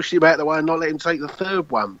have pushed him out of the way and not let him take the third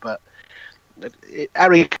one. But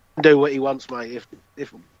Harry can do what he wants, mate.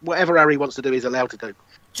 If whatever Harry wants to do, he's allowed to do.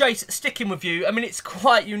 Jace, sticking with you, I mean, it's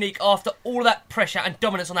quite unique after all that pressure and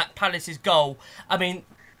dominance on that Palace's goal. I mean,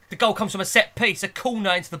 the goal comes from a set piece, a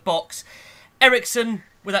corner into the box. Ericsson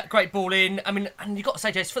with that great ball in. I mean, and you've got to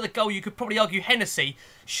say, Jace, for the goal, you could probably argue Hennessy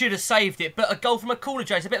should have saved it. But a goal from a corner,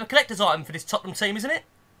 Jace, a bit of a collector's item for this Tottenham team, isn't it?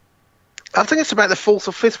 I think it's about the 4th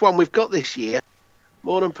or 5th one we've got this year.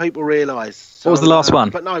 More than people realise. So, what was the last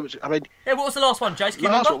one? But no, what was the last one, Jace? Can you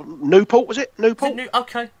remember? Newport, was it? Newport?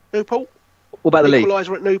 Okay. Newport? What about the league?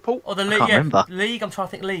 Equaliser at Newport? Or the league, I can't remember. League, I'm trying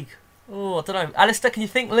to think league. Oh, I don't know. Alistair, can you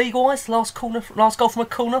think league-wise? Last goal from a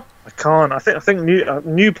corner? I can't. I think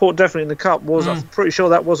Newport definitely in the cup was. I'm pretty sure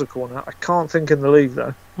that was a corner. I can't think in the league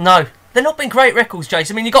though. No, they're not been great records,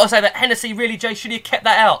 Jace. I mean, you've got to say that Hennessy really, Jace, should have kept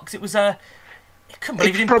that out, because it was I couldn't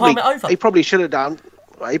believe he didn't palm it over. He probably should have done.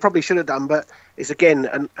 But it's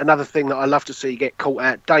again another thing that I love to see get caught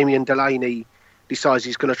out. Damien Delaney decides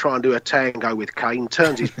he's going to try and do a tango with Kane,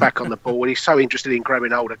 turns his back on the ball, and he's so interested in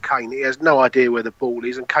grabbing hold of Kane, he has no idea where the ball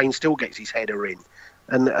is, and Kane still gets his header in.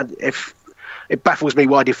 And if it baffles me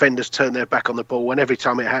why defenders turn their back on the ball, and every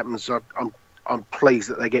time it happens, I'm pleased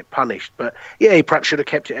that they get punished. But yeah, he perhaps should have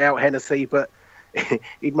kept it out, Hennessy, but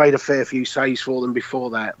he'd made a fair few saves for them before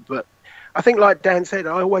that. But I think, like Dan said,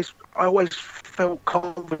 I always felt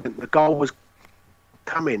confident the goal was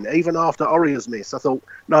coming, even after Aurier's miss. I thought,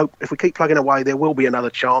 no, if we keep plugging away, there will be another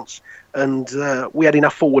chance. And we had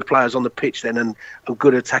enough forward players on the pitch then, and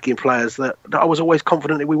good attacking players that I was always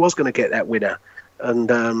confident that we was going to get that winner. And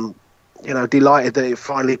delighted that it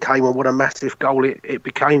finally came, and what a massive goal it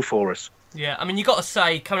became for us. Yeah, I mean, you've got to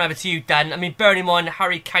say, coming over to you, Dan, I mean, bearing in mind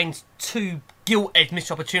Harry Kane's 2 gilt-edged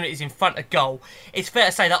missed opportunities in front of goal, it's fair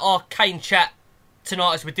to say that our Kane chat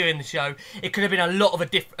tonight, as we're doing the show, it could have been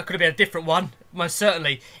a different one, most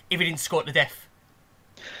certainly, if he didn't score at the death.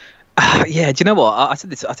 Yeah, do you know what? I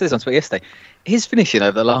said this on Twitter yesterday. His finishing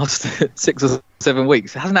over the last 6 or 7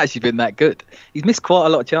 weeks hasn't actually been that good. He's missed quite a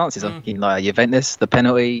lot of chances. I'm thinking like Juventus, the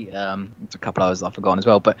penalty, a couple others I've forgotten as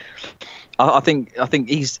well. But I think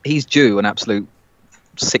he's due an absolute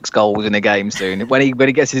 6 goals in a game soon. When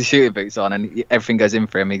he gets his shooting boots on and everything goes in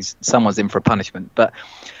for him, someone's in for a punishment. But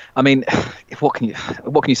I mean, what can you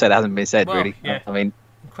say that hasn't been said, really? Yeah. I mean,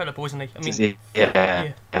 incredible, isn't he? I mean,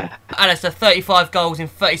 yeah. Alistair, 35 goals in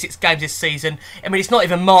 36 games this season. I mean, it's not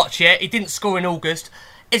even March yet. He didn't score in August.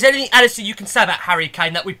 Is there anything, Alistair, you can say about Harry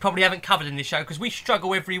Kane that we probably haven't covered in this show? Because we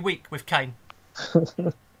struggle every week with Kane.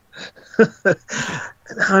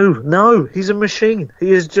 No, he's a machine.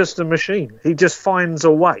 He is just a machine. He just finds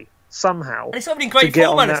a way somehow. And he's not even in great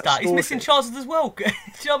form, Alistair. He's missing chances as well. Do you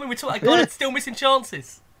know what I mean? We're talking about a guy that's still missing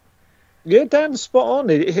chances. Yeah, Dan's spot on.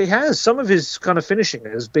 He has. Some of his kind of finishing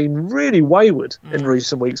has been really wayward in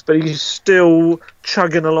recent weeks, but he's still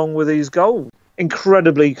chugging along with his goals.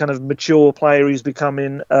 Incredibly kind of mature player he's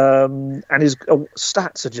becoming, and his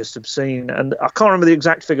stats are just obscene. And I can't remember the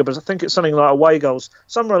exact figure, but I think it's something like away goals,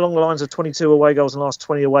 somewhere along the lines of 22 away goals in the last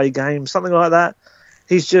 20 away games, something like that.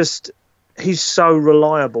 He's so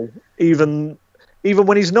reliable, even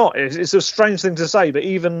when he's not. It's a strange thing to say, but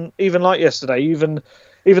even like yesterday, even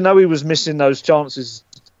though he was missing those chances,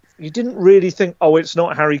 you didn't really think, oh, it's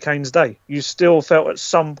not Harry Kane's day. You still felt at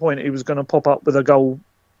some point he was going to pop up with a goal,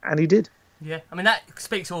 and he did. Yeah, I mean, that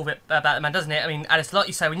speaks all of it about the man, doesn't it? I mean, Alice, like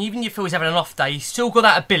you say, when even you feel he's having an off day, he's still got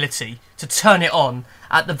that ability to turn it on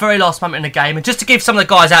at the very last moment in the game. And just to give some of the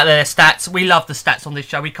guys out there their stats, we love the stats on this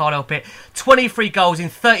show, we can't help it. 23 goals in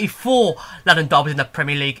 34 London derbies in the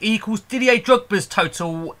Premier League. He equals Didier Drogba's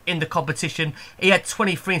total in the competition. He had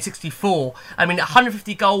 23 and 64. I mean,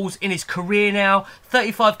 150 goals in his career now,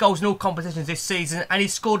 35 goals in all competitions this season, and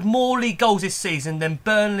he's scored more league goals this season than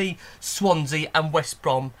Burnley, Swansea and West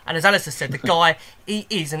Brom. And as Alice has said, the guy, he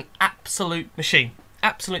is an absolute machine.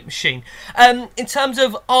 Absolute machine. In terms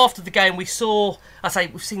of after the game, we've seen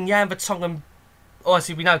Jan Vertonghen,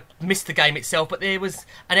 obviously we know, missed the game itself, but there was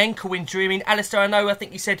an ankle injury. I mean, Alistair, I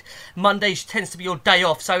think you said Monday tends to be your day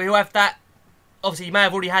off, so he'll have that. Obviously, you may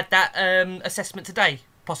have already had that assessment today,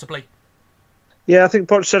 possibly. Yeah, I think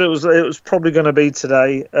Poch said it was probably going to be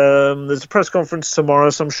today. There's a press conference tomorrow,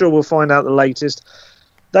 so I'm sure we'll find out the latest.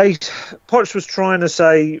 Poch was trying to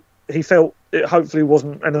say he felt it hopefully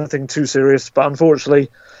wasn't anything too serious, but unfortunately,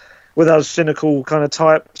 with us cynical kind of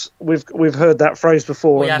types, we've heard that phrase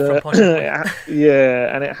before, and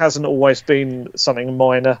it hasn't always been something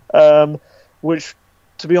minor, which,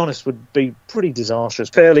 to be honest, would be pretty disastrous.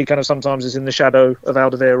 Fairly kind of sometimes is in the shadow of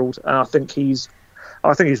Alderweireld, and I think he's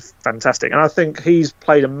fantastic, and I think he's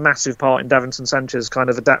played a massive part in Davinson Sanchez kind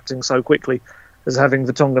of adapting so quickly as having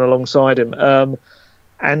Vertonghen alongside him,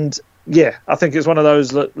 and. Yeah, I think it's one of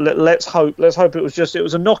those. Let's hope it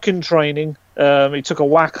was a knock in training. He took a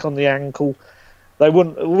whack on the ankle. They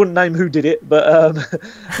wouldn't name who did it, but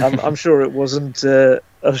I'm sure it wasn't.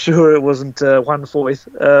 I'm sure it wasn't Juan Foyth.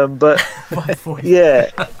 But yeah,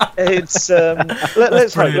 it's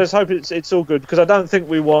let's hope it's all good, because I don't think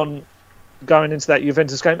we want going into that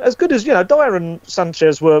Juventus game as good as Dyer and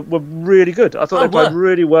Sanchez were really good. I thought they played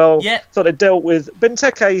really well. Yeah. Thought they dealt with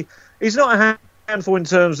Benteke. He's not a handful in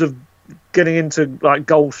terms of getting into like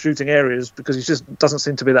goal shooting areas, because he just doesn't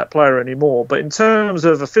seem to be that player anymore. But in terms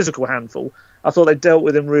of a physical handful, I thought they dealt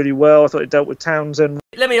with him really well. I thought they dealt with Townsend.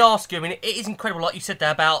 Let me ask you, I mean, it is incredible, like you said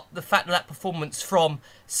there, about the fact that performance from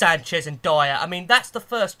Sanchez and Dyer. I mean, that's the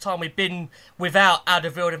first time we've been without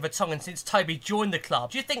Alderweireld and Vertonghen since Toby joined the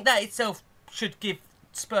club. Do you think that itself should give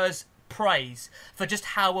Spurs praise for just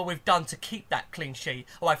how well we've done to keep that clean sheet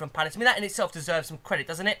away from Palace? I mean, that in itself deserves some credit,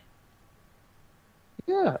 doesn't it?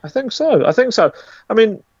 Yeah, I think so. I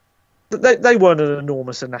mean, they weren't an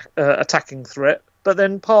enormous attacking threat, but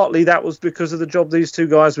then partly that was because of the job these two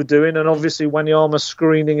guys were doing, and obviously Wanyama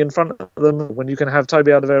screening in front of them. When you can have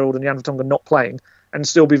Toby Alderweireld and Jan Vertonghen not playing and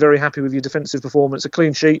still be very happy with your defensive performance, a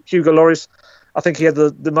clean sheet. Hugo Lloris, I think he had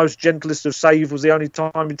the most gentlest of save. Was the only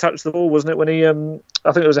time he touched the ball, wasn't it? When he,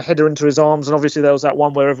 I think it was a header into his arms, and obviously there was that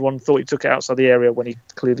one where everyone thought he took it outside the area when he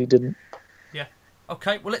clearly didn't.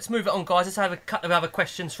 Okay, well, let's move it on, guys. Let's have a couple of other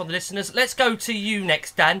questions from the listeners. Let's go to you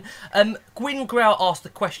next, Dan. Gwyn Grau asked the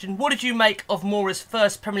question, what did you make of Moura's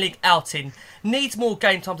first Premier League outing? Needs more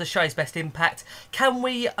game time to show his best impact. Can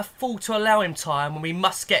we afford to allow him time when we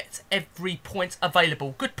must get every point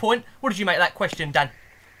available? Good point. What did you make of that question, Dan?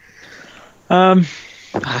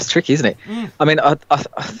 That's tricky, isn't it? I mean, I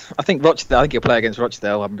think Rochdale, I think he'll play against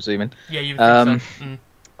Rochdale, I'm presuming. Yeah, you would think so.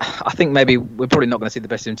 I think maybe we're probably not going to see the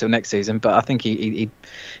best of him until next season, but I think he's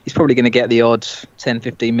probably going to get the odd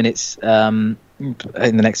 10-15 minutes in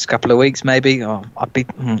the next couple of weeks, maybe. I'm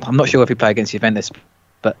not sure if he play against Juventus,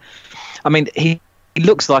 but I mean, he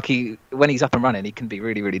looks like when he's up and running, he can be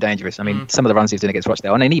really, really dangerous. I mean, some of the runs he's doing against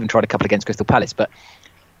Rochdale, and he even tried a couple against Crystal Palace, but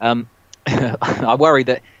I worry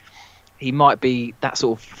that he might be that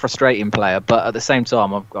sort of frustrating player, but at the same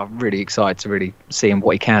time, I'm really excited to really see him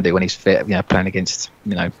what he can do when he's fit, playing against,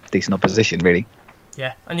 decent opposition, really.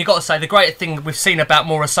 Yeah, and you've got to say, the great thing we've seen about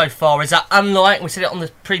Moura so far is that unlike, we said it on the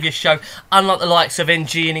previous show, unlike the likes of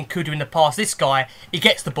NG and Nkudu in the past, this guy, he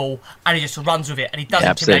gets the ball and he just runs with it and he doesn't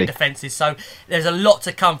intimidate defences. So there's a lot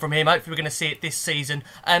to come from him. Hopefully we're going to see it this season.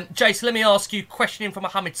 Jason, let me ask you a question from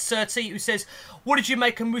Mohamed Surti, who says, what did you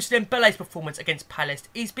make of Moussa Dembele's performance against Palace?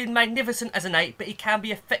 He's been magnificent as an 8, but he can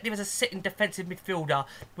be effective as a sitting defensive midfielder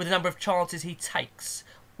with the number of chances he takes.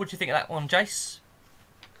 What do you think of that one, Jace?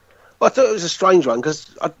 Well, I thought it was a strange one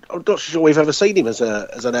because I'm not sure we've ever seen him as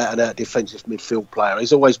an out-and-out defensive midfield player.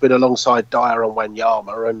 He's always been alongside Dyer and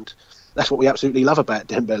Wanyama, and that's what we absolutely love about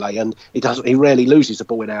Dembele. And he rarely loses the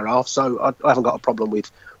ball in our half, so I haven't got a problem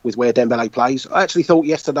with where Dembele plays. I actually thought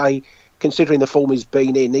yesterday, considering the form he's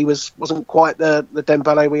been in, he wasn't quite the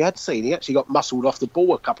Dembele we had seen. He actually got muscled off the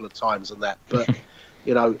ball a couple of times and that, but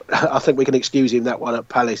I think we can excuse him that one at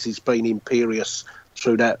Palace. He's been imperious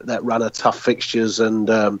through that run of tough fixtures, and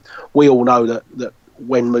we all know that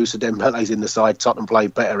when Moussa Dembele's in the side, Tottenham play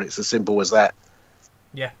better. It's as simple as that.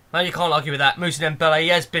 Yeah, no, you can't argue with that. Moussa Dembele, he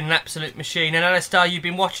has been an absolute machine. And Alistair, you've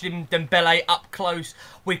been watching him, Dembele, up close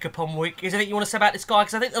week upon week. Is there anything you want to say about this guy?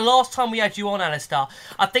 Because I think the last time we had you on, Alistair,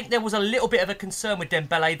 I think there was a little bit of a concern with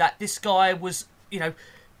Dembele that this guy was,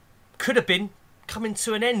 could have been coming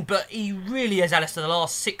to an end. But he really has, Alistair, the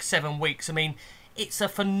last 6-7 weeks. I mean, it's a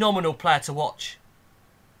phenomenal player to watch.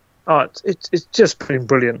 Oh, it's just been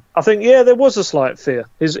brilliant. I think, there was a slight fear.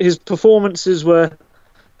 His performances were...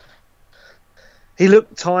 He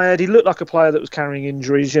looked tired. He looked like a player that was carrying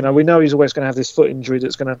injuries. We know he's always going to have this foot injury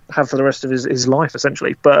that's going to have for the rest of his life,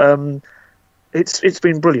 essentially. But it's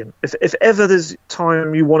been brilliant. If ever there's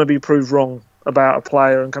time you want to be proved wrong about a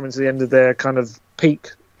player and coming to the end of their kind of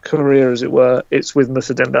peak career, as it were, it's with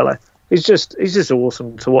Moussa Dembele. He's just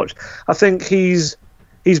awesome to watch. I think he's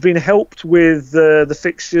been helped with the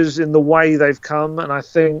fixtures in the way they've come, and I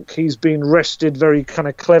think he's been rested very kind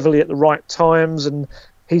of cleverly at the right times, and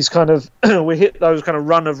he's kind of we hit those kind of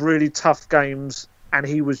run of really tough games, and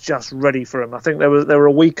he was just ready for them. I think they were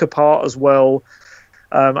a week apart as well.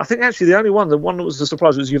 I think actually the one that was a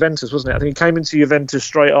surprise was Juventus, wasn't it? I think he came into Juventus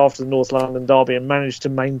straight after the North London derby and managed to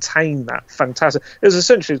maintain that fantastic. It was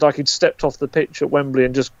essentially like he'd stepped off the pitch at Wembley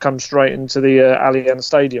and just come straight into the Allianz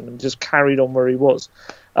Stadium and just carried on where he was.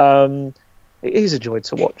 He's a joy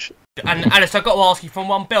to watch. And Alice, I've got to ask you, from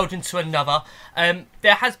one Belgian to another,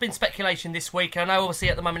 there has been speculation this week. I know obviously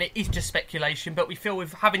at the moment it is just speculation, but we feel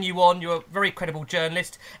with having you on, you're a very credible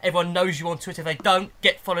journalist. Everyone knows you on Twitter. If they don't,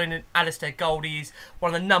 get following Alistair Gold. He is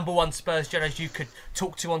one of the number one Spurs journalists you could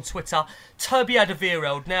talk to on Twitter. Toby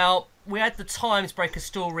Alderweireld. Now, we had the Times break a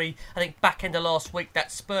story, I think back end of last week,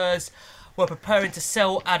 that Spurs were preparing to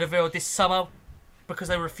sell Alderweireld this summer because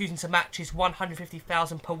they were refusing to match his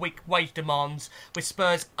 $150,000 per week wage demands, with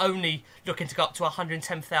Spurs only looking to go up to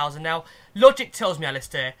 $110,000. Now, logic tells me,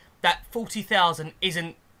 Alistair, that $40,000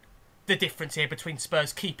 isn't the difference here between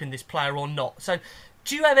Spurs keeping this player or not. So,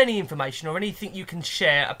 do you have any information or anything you can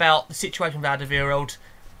share about the situation with Alderweireld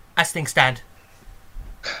as things stand?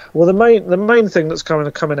 Well, the main thing that's coming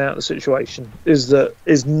out of the situation is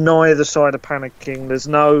neither side are panicking. There's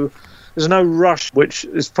no rush, which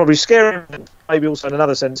is probably scary. Maybe also in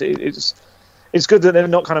another sense, it's good that they're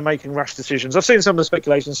not kind of making rash decisions. I've seen some of the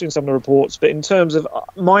speculation, seen some of the reports, but in terms of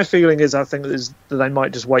my feeling is, I think that they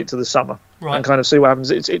might just wait till the summer and kind of see what happens.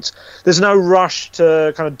 There's no rush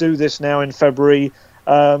to kind of do this now in February.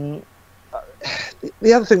 The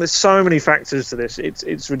other thing, there's so many factors to this.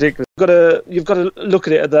 It's ridiculous. You've got to look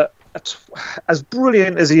at it as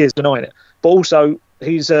brilliant as he is, denying it, but also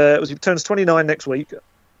he turns 29 next week.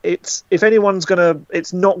 It's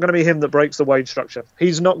not going to be him that breaks the wage structure.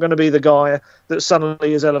 He's not going to be the guy that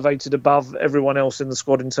suddenly is elevated above everyone else in the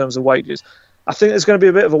squad in terms of wages. I think it's going to be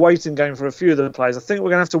a bit of a waiting game for a few of the players. I think we're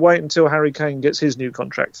going to have to wait until Harry Kane gets his new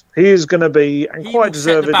contract. He is going to be, and quite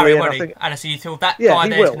deservedly, so you feel that guy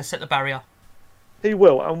there is going to set the barrier. He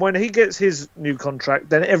will, and when he gets his new contract,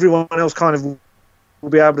 then everyone else kind of will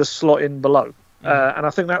be able to slot in below. And I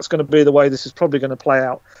think that's going to be the way this is probably going to play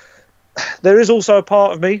out. There is also a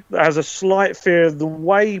part of me that has a slight fear of the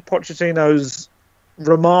way Pochettino's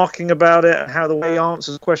remarking about it and how the way he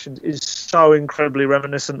answers questions is so incredibly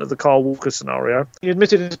reminiscent of the Kyle Walker scenario. He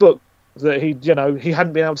admitted in his book that he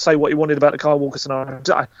hadn't been able to say what he wanted about the Kyle Walker scenario.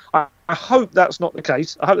 I hope that's not the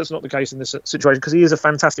case. I hope that's not the case in this situation, because he is a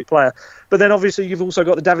fantastic player. But then obviously you've also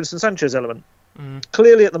got the Davinson Sanchez element.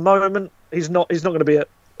 Clearly at the moment he's not going to be at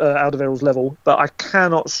Alderweireld's level, but I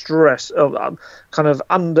cannot stress, kind of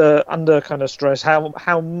under kind of stress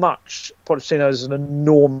how much Pochettino is an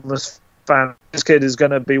enormous fan. This kid is going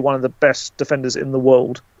to be one of the best defenders in the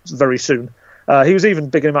world very soon. He was even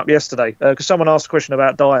bigging him up yesterday because someone asked a question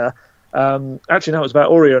about Dyer. Actually, no, it was about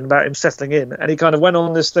Aurier and about him settling in, and he kind of went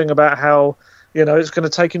on this thing about how it's going to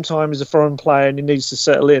take him time as a foreign player and he needs to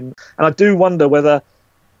settle in. And I do wonder whether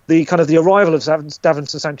the arrival of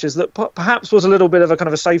Davinson Sanchez, that perhaps was a little bit of a kind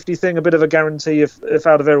of a safety thing, a bit of a guarantee if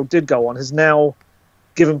Alderweireld did go on, has now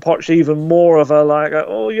given Poch even more of a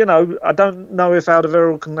I don't know if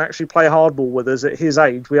Alderweireld can actually play hardball with us at his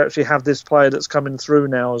age. We actually have this player that's coming through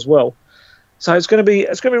now as well. So it's going to be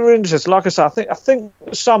really interesting. Like I said, I think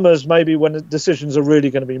summer's maybe when the decisions are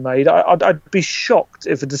really going to be made. I'd be shocked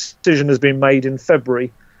if a decision has been made in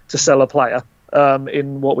February to sell a player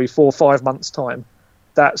in 4 or 5 months' time.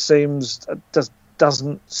 That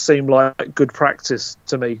doesn't seem like good practice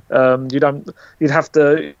to me. You'd have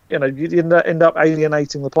to, you'd end up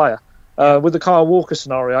alienating the player. With the Kyle Walker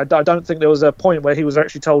scenario, I don't think there was a point where he was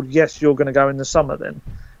actually told, yes, you're going to go in the summer then.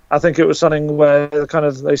 I think it was something where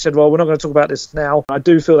they said, well, we're not going to talk about this now. I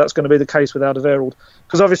do feel that's going to be the case with Alderweireld.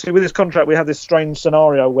 Because obviously with this contract, we have this strange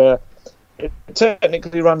scenario where it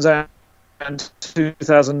technically runs out in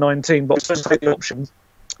 2019, but we take the option.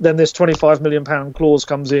 Then this £25 million clause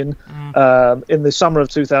comes in the summer of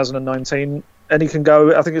 2019, and he can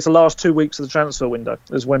go, I think it's the last 2 weeks of the transfer window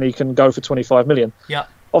is when he can go for 25 million. Yeah.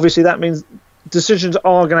 Obviously, that means decisions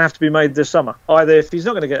are going to have to be made this summer. Either if he's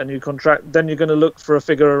not going to get a new contract, then you're going to look for a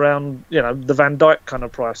figure around, the Van Dijk kind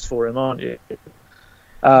of price for him, aren't you?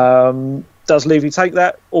 Does Levy take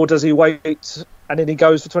that, or does he wait and then he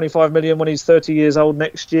goes for 25 million when he's 30 years old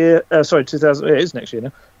next year? Sorry, 2000. It is next year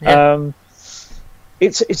now. Yeah.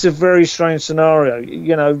 It's a very strange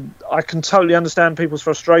scenario. I can totally understand people's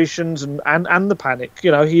frustrations and the panic.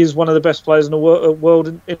 He is one of the best players in the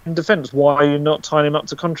world in defence. Why are you not tying him up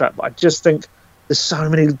to contract? But I just think there's so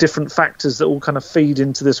many different factors that all kind of feed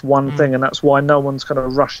into this one thing, and that's why no one's kind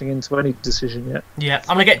of rushing into any decision yet. Yeah,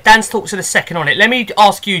 I'm going to get Dan's thoughts in a second on it. Let me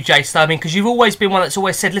ask you, Jace, because you've always been one that's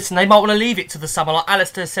always said, listen, they might want to leave it to the summer, like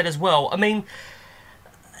Alistair said as well.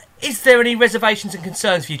 Is there any reservations and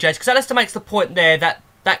concerns for you, Jace? Because Alistair makes the point there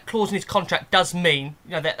that clause in his contract does mean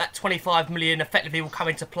that 25 million effectively will come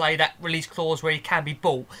into play, that release clause where he can be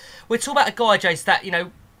bought. We're talking about a guy, Jace, that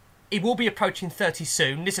he will be approaching 30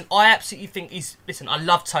 soon. Listen, I absolutely think I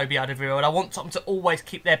love Toby Alderweireld and I want Tottenham to always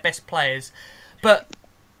keep their best players. But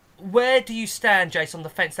where do you stand, Jace, on the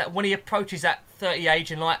fence that when he approaches that 30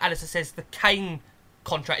 age, and like Alistair says, the Kane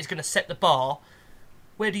contract is going to set the bar,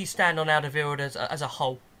 where do you stand on Alderweireld as a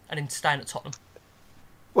whole and in staying at Tottenham?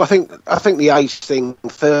 Well, I think the age thing,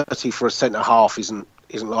 30 for a centre half isn't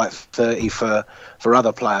like 30 for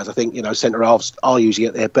other players. I think centre halves are usually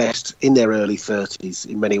at their best in their early 30s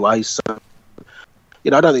in many ways. So I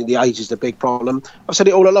don't think the age is the big problem. I've said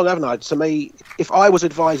it all along, haven't I? To me, if I was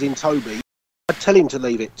advising Toby, I'd tell him to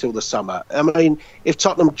leave it till the summer. If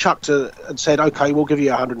Tottenham chucked and said, OK, we'll give you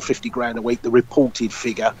 150 grand a week, the reported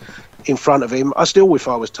figure in front of him, I still, if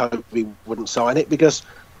I was Toby, wouldn't sign it, because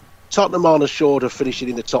Tottenham aren't assured of finishing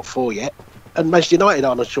in the top four yet, and Manchester United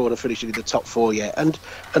aren't assured of finishing in the top four yet. And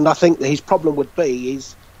I think that his problem would be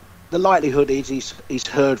is the likelihood is he's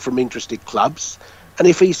heard from interested clubs, and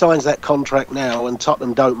if he signs that contract now and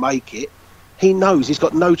Tottenham don't make it, he knows he's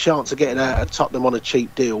got no chance of getting out of Tottenham on a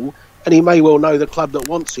cheap deal, and he may well know the club that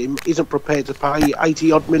wants him isn't prepared to pay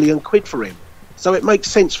 80 odd million quid for him. So it makes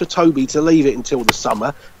sense for Toby to leave it until the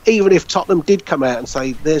summer, even if Tottenham did come out and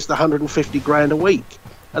say there's the 150 grand a week.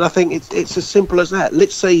 And I think it's as simple as that.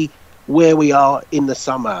 Let's see where we are in the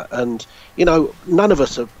summer. And, none of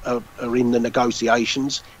us are in the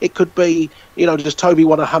negotiations. It could be, does Toby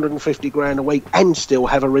want 150 grand a week and still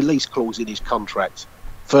have a release clause in his contract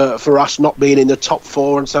for us not being in the top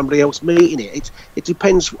four and somebody else meeting it? It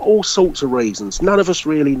depends, all sorts of reasons. None of us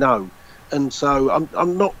really know. And so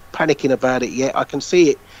I'm not panicking about it yet. I can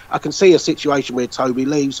see it. I can see a situation where Toby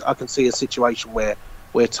leaves. I can see a situation where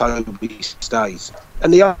Toby stays.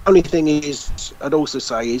 And the only thing is, I'd also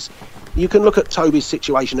say, is you can look at Toby's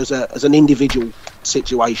situation as an individual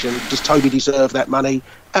situation. Does Toby deserve that money?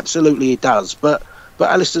 Absolutely he does. But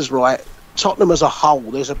Alistair's right. Tottenham as a whole,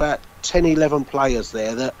 there's about 10, 11 players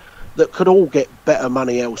there that could all get better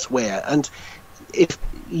money elsewhere. And if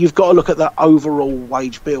you've got to look at the overall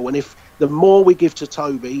wage bill, and if the more we give to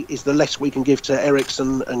Toby is the less we can give to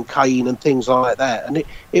Eriksen and Kane and things like that. And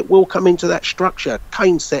it will come into that structure.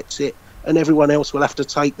 Kane sets it, and everyone else will have to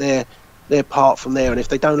take their part from there. And if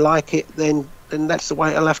they don't like it, then that's the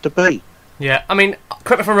way it'll have to be. Yeah,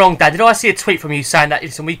 correct me if I'm wrong, Dad. Did I see a tweet from you saying that,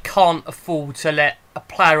 listen, we can't afford to let a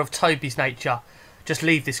player of Toby's nature just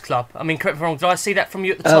leave this club? Correct me if I'm wrong. Did I see that from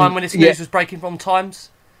you at the time when this news was breaking from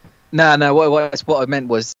Times? No. What I meant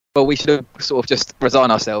was, well, we should have sort of just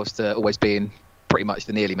resign ourselves to always being pretty much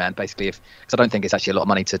the nearly man, basically, because I don't think it's actually a lot of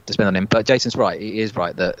money to spend on him. But Jason's right. He is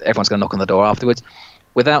right that everyone's going to knock on the door afterwards.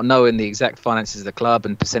 Without knowing the exact finances of the club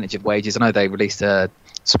and percentage of wages, I know they released a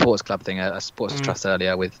supporters club thing, a supporters trust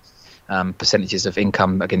earlier with percentages of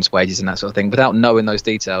income against wages and that sort of thing. Without knowing those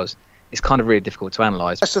details, it's kind of really difficult to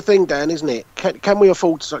analyse. That's the thing, Dan, isn't it? Can we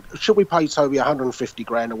afford to, should we pay Toby 150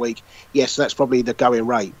 grand a week? Yes, that's probably the going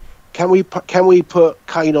rate. Can we put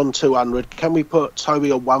Kane on 200? Can we put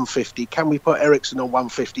Toby on 150? Can we put Ericsson on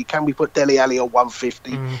 150? Can we put Dele Alli on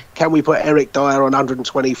 150? Can we put Eric Dyer on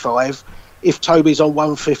 125? If Toby's on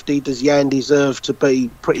 150, does Jan deserve to be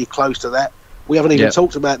pretty close to that? We haven't even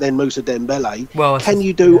talked about then Moussa Dembele. Well, can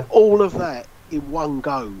you do all of that in one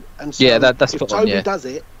go? And so that's if Toby does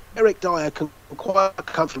it, Eric Dyer can quite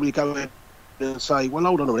comfortably go in and say, well,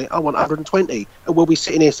 hold on a minute, I want 120. And we'll be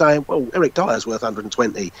sitting here saying, well, Eric Dyer's worth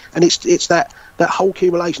 120. And it's that whole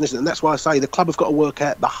accumulation, isn't it? And that's why I say the club have got to work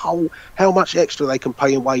out how much extra they can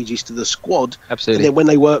pay in wages to the squad. Absolutely. And then when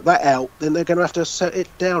they work that out, then they're going to have to set it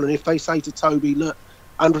down. And if they say to Toby, look,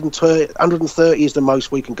 130 is the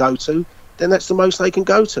most we can go to, then that's the most they can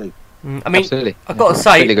go to. I mean, absolutely. I've got to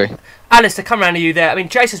say, agree. Alistair, come around to you there. I mean,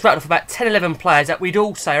 Jason's rattled off about 10, 11 players that we'd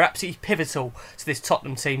all say are absolutely pivotal to this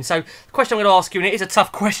Tottenham team. So the question I'm going to ask you, and it is a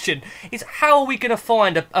tough question, is how are we going to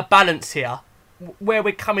find a balance here where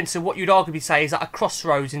we're coming to what you'd arguably say is at a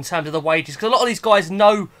crossroads in terms of the wages? Because a lot of these guys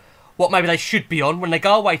know what maybe they should be on when they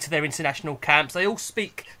go away to their international camps. They all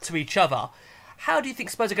speak to each other. How do you think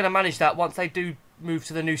Spurs are going to manage that once they do move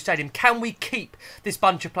to the new stadium? Can we keep this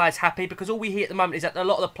bunch of players happy? Because all we hear at the moment is that a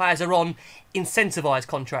lot of the players are on incentivised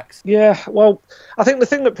contracts. Yeah, well, I think the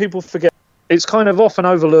thing that people forget, it's kind of often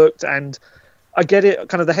overlooked, and I get it,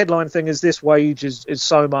 kind of the headline thing is this wage is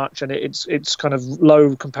so much, and it's kind of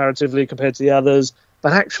low comparatively compared to the others,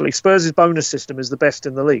 but actually Spurs' bonus system is the best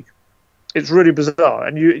in the league. It's really bizarre,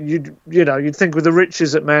 and you'd think with the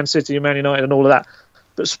riches at Man City and Man United and all of that,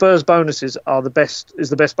 but Spurs bonuses are the best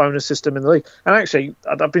bonus system in the league. And actually,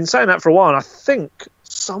 I've been saying that for a while, and I think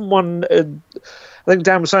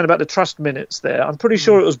Dan was saying about the trust minutes there. I'm pretty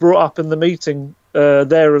sure it was brought up in the meeting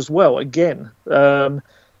there as well. Again, the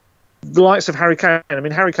likes of Harry Kane. I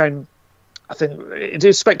mean, Harry Kane, I think it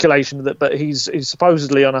is speculation but he's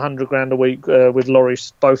supposedly on $100,000 a week with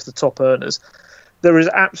Lloris, both the top earners. There is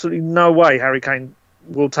absolutely no way Harry Kane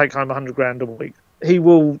will take home $100,000 a week.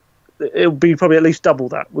 It'll be probably at least double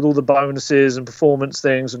that with all the bonuses and performance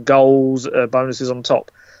things and goals, bonuses on top.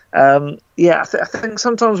 I think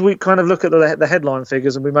sometimes we kind of look at the headline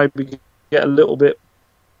figures and we maybe get a little bit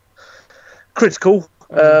critical.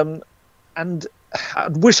 And I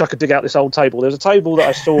wish I could dig out this old table. There's a table that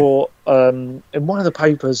I saw in one of the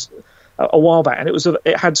papers a while back, and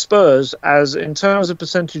it had Spurs as, in terms of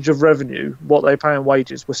percentage of revenue, what they pay in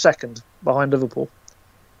wages, were second behind Liverpool.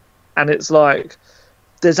 And it's like,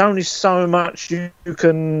 there's only so much you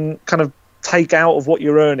can kind of take out of what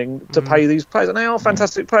you're earning to pay these players. And they are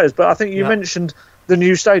fantastic players, but I think you mentioned the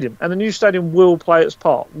new stadium, and the new stadium will play its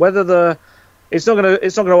part. Whether it's not going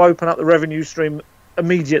to open up the revenue stream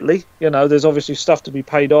immediately. There's obviously stuff to be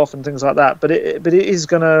paid off and things like that, but it's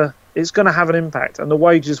going to have an impact, and the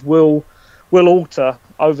wages will alter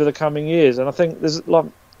over the coming years. And I think there's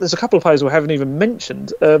a couple of players we haven't even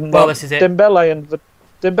mentioned. This is it. Dembele and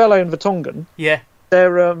Vertonghen. Yeah.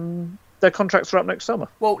 Their contracts are up next summer.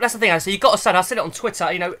 Well, that's the thing. So you've got to say, I said it on Twitter,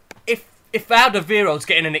 if Alderweireld's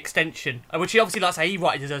getting an extension, which he obviously likes to say he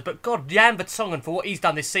rightly deserves, but God, Jan Vertonghen, for what he's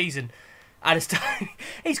done this season, Alistair,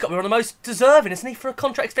 he's got to be one of the most deserving, isn't he, for a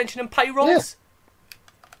contract extension and pay rise?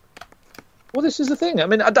 Yeah. Well, this is the thing. I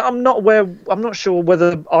mean, I'm not sure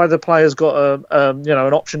whether either player's got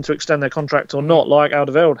an option to extend their contract or not, like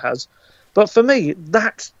Alderweireld has. But for me,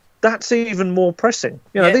 that's even more pressing.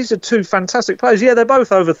 These are two fantastic players. Yeah, they're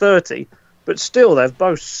both over 30, but still they're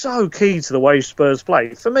both so key to the way Spurs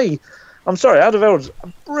play. For me, I'm sorry, Alderweireld's a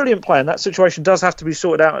brilliant player, and that situation does have to be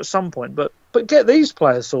sorted out at some point. But get these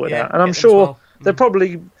players sorted out, and I'm sure they're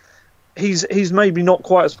probably. He's maybe not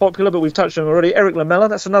quite as popular, but we've touched on him already. Eric Lamela,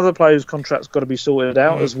 that's another player whose contract's got to be sorted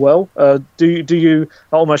out as well. Do you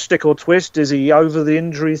almost stick or twist? Is he over the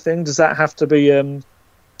injury thing? Does that have to be?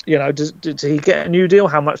 Does he get a new deal?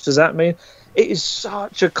 How much does that mean? It is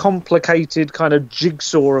such a complicated kind of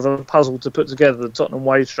jigsaw of a puzzle to put together, the Tottenham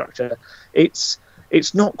wage structure. It's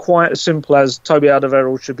not quite as simple as Toby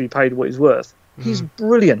Alderweireld should be paid what he's worth. He's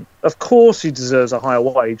brilliant. Of course he deserves a higher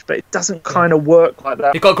wage, but it doesn't kind of work like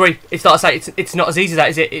that. You've got to agree. It's not as easy as that,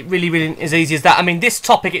 is it? It really isn't as easy as that. I mean, this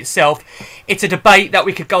topic itself, it's a debate that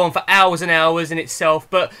we could go on for hours and hours in itself,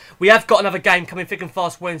 but we have got another game coming thick and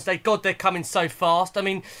fast Wednesday. God, they're coming so fast. I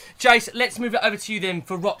mean, Jace, let's move it over to you then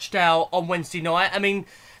for Rochdale on Wednesday night. I mean,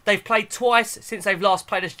 they've played twice since they've last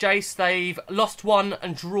played us, Jace. They've lost one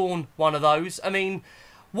and drawn one of those. I mean,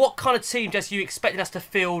 what kind of team, Jess, are you expecting us to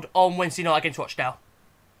field on Wednesday night against Rochdale?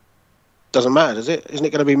 Doesn't matter, does it? Isn't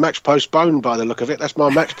it going to be match postponed by the look of it? That's my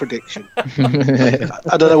match prediction.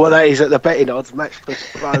 I don't know what that is at the betting odds. Match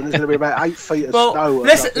postponed. There's going to be about 8 feet of snow.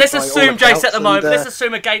 Let's assume, Jace, at the moment. Let's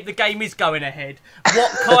assume the game is going ahead.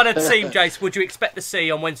 What kind of team, Jace, would you expect to see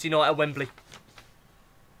on Wednesday night at Wembley?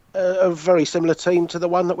 A very similar team to the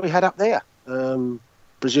one that we had up there.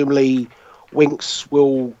 Presumably, Winks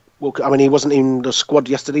will. I mean, he wasn't in the squad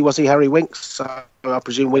yesterday, was he, Harry Winks? So I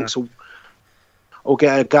presume Winks will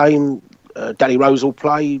get a game. Danny Rose will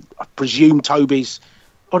play. I presume Toby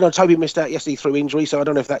missed out yesterday through injury, so I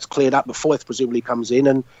don't know if that's cleared up. But Foyth presumably comes in,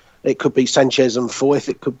 and it could be Sanchez and Foyth.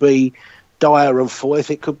 It could be Dyer and Foyth.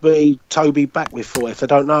 It could be Toby back with Foyth. I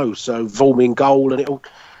don't know. So Vorm in goal,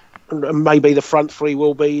 and maybe the front three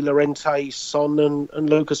will be Llorente, Son, and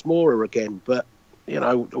Lucas Moura again. But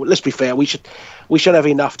let's be fair. We should have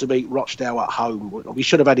enough to beat Rochdale at home. We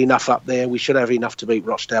should have had enough up there. We should have enough to beat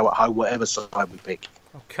Rochdale at home, whatever side we pick.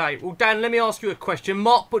 Okay, well, Dan, let me ask you a question.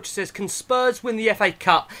 Mark Butcher says, can Spurs win the FA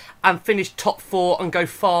Cup and finish top 4 and go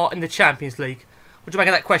far in the Champions League? What do you make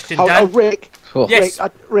of that question, Dan? Rick. Oh. Yes.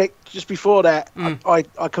 Rick, just before that,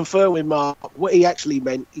 I confirm with Mark what he actually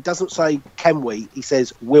meant. He doesn't say, can we? He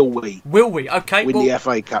says, will we? Will we? Okay. Win the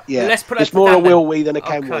FA Cup, yeah. Let's put it it's more Dan, a will we than a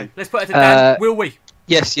can we. Let's put it to Dan. Will we?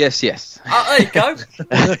 Yes. There you go.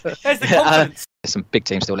 There's the confidence. There's some big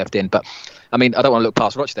teams still left in, but I mean, I don't want to look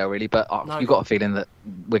past Rochdale really, but you've got a feeling that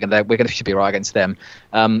we should be right against them.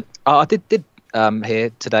 I did hear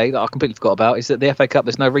today that I completely forgot about is that the FA Cup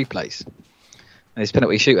there's no replays. And it's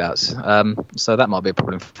penalty shootouts, so that might be a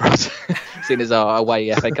problem for us, seeing as our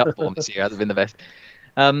away FA Cup form this year hasn't been the best.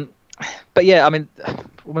 But yeah, I mean,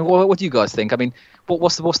 what do you guys think? I mean,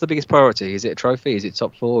 what's the biggest priority? Is it a trophy? Is it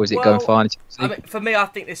top 4? Is it going far? I mean, for me,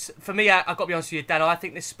 I've got to be honest with you, Dan. I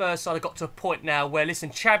think this Spurs side have got to a point now where, listen,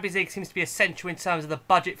 Champions League seems to be essential in terms of the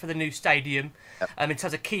budget for the new stadium, in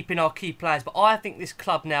terms of keeping our key players. But I think this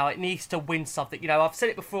club now, it needs to win something. I've said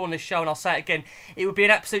it before on this show, and I'll say it again. It would be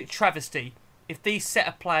an absolute travesty if these set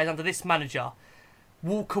of players under this manager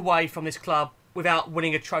walk away from this club without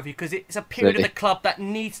winning a trophy, because it's a period of the club that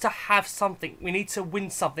needs to have something. We need to win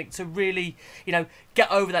something to really, get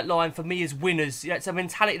over that line for me as winners. It's a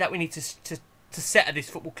mentality that we need to set at this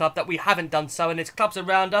football club that we haven't done so. And there's clubs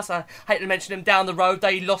around us, I hate to mention them, down the road.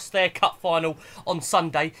 They lost their cup final on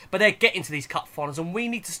Sunday, but they're getting to these cup finals, and we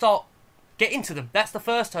need to start getting to them. That's the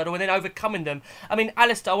first hurdle, and then overcoming them. I mean,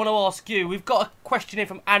 Alistair, I want to ask you, we've got a question in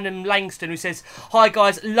from Adam Langston who says, hi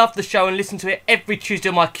guys, love the show and listen to it every Tuesday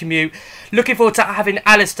on my commute. Looking forward to having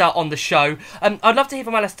Alistair on the show. I'd love to hear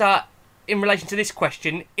from Alistair in relation to this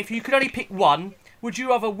question. If you could only pick one, would you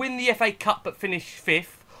rather win the FA Cup but finish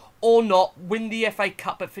 5th, or not win the FA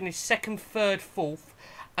Cup but finish 2nd, 3rd, 4th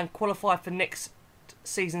and qualify for next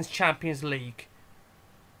season's Champions League?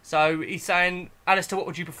 So he's saying, Alistair, what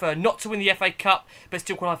would you prefer? Not to win the FA Cup, but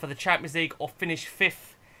still qualify for the Champions League, or finish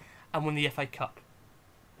 5th and win the FA Cup?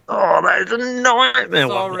 Oh, that is a nightmare.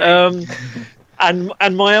 Sorry.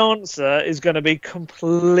 And my answer is going to be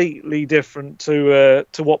completely different to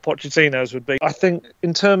what Pochettino's would be. I think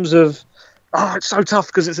in terms of, it's so tough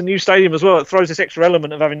because it's a new stadium as well. It throws this extra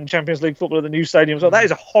element of having Champions League football at the new stadium as well. That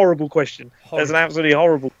is a horrible question. That's an absolutely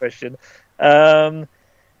horrible question.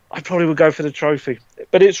 I probably would go for the trophy.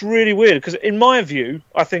 But it's really weird because in my view,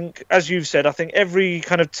 I think, as you've said, I think every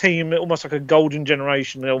kind of team, almost like a golden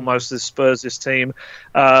generation, almost this Spurs, this team,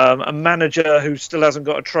 a manager who still hasn't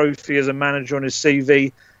got a trophy as a manager on his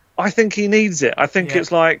CV, I think he needs it. I think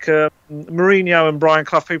it's like Mourinho and Brian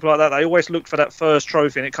Clough, people like that, they always looked for that first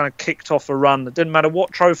trophy and it kind of kicked off a run. It didn't matter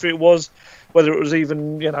what trophy it was, whether it was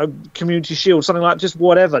even, Community Shield, something like just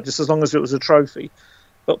whatever, just as long as it was a trophy.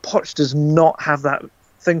 But Poch does not have that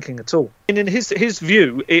thinking at all. And in his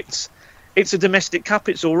view, it's a domestic cup.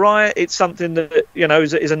 It's all right. It's something that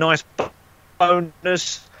is a nice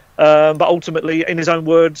bonus. But ultimately, in his own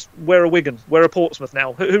words, we're a Wigan, we're a Portsmouth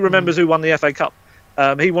now. Who remembers who won the FA Cup?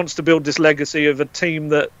 He wants to build this legacy of a team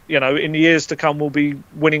that in years to come will be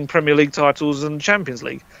winning Premier League titles and Champions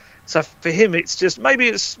League. So for him, it's just maybe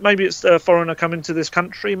it's a foreigner coming to this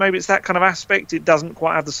country. Maybe it's that kind of aspect. It doesn't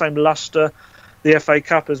quite have the same lustre, the FA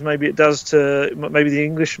Cup, as maybe it does to maybe the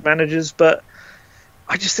English managers, but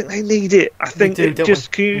I just think they need it. I think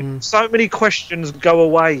so many questions go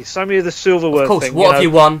away. So many of the silverware. Of course, thing, what have you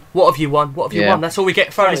won? What have you won? What have you Yeah. won? That's all we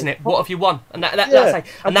get thrown, isn't it? What have you won? And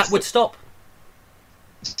that would stop.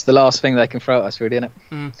 It's the last thing they can throw at us, really, isn't it?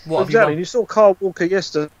 What have exactly. you And won? you saw Carl Walker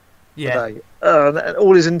yesterday. Yeah. And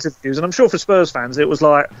all his interviews, and I'm sure for Spurs fans, it was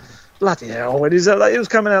like, bloody hell, when he was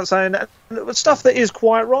coming out saying stuff that is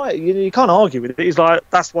quite right. You can't argue with it. He's like,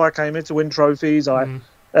 that's why I came here to win trophies. I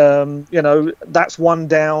That's one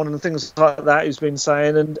down and things like that he's been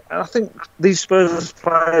saying, and I think these Spurs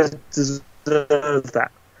players deserve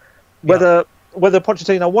that. Whether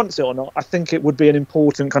Pochettino wants it or not, I think it would be an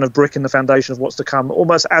important kind of brick in the foundation of what's to come,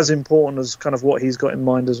 almost as important as kind of what he's got in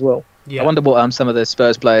mind as well. Yeah. I wonder what some of the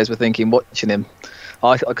Spurs players were thinking watching him.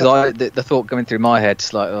 Because the thought going through my head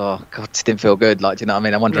is like, oh God, it didn't feel good. Like, do you know what I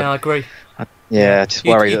mean? I wonder. Yeah, I agree. Just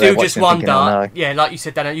worried. You do just wonder. Yeah, like you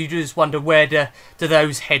said, Dan, you do just wonder where do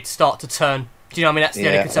those heads start to turn. Do you know what I mean? That's the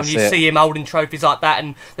only concern. You see him holding trophies like that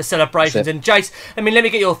and the celebrations. And Jace, I mean, let me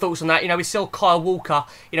get your thoughts on that. We saw Kyle Walker.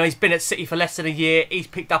 He's been at City for less than a year. He's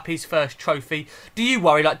picked up his first trophy. Do you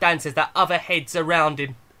worry, like Dan says, that other heads around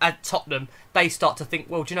him at Tottenham, they start to think,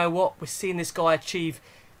 well, do you know what? We're seeing this guy achieve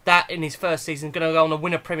that in his first season, going to go on and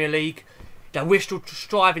win a Premier League. We're still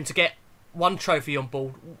striving to get one trophy on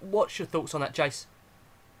board. What's your thoughts on that, Jace?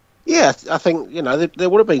 Yeah, I think, there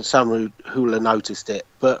would have been some who will have noticed it,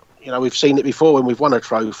 but, we've seen it before when we've won a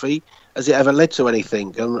trophy. Has it ever led to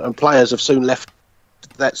anything? And players have soon left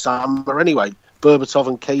that summer anyway. Berbatov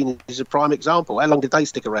and Keane is a prime example. How long did they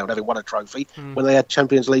stick around having won a trophy when they had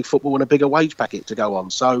Champions League football and a bigger wage packet to go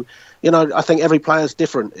on? So, I think every player's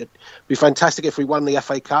different. It'd be fantastic if we won the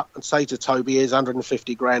FA Cup and say to Toby, here's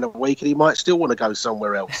 150 grand a week, and he might still want to go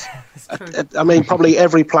somewhere else. I mean, probably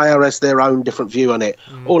every player has their own different view on it.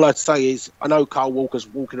 All I'd say is, I know Kyle Walker's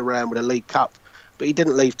walking around with a League Cup, but he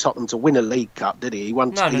didn't leave Tottenham to win a League Cup, did he? He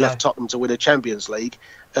left Tottenham to win a Champions League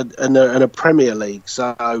and a Premier League.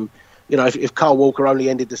 So, if Kyle Walker only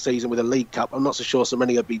ended the season with a League Cup, I'm not so sure so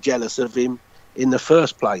many would be jealous of him in the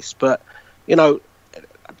first place. But,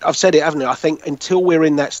 I've said it, haven't I? I think until we're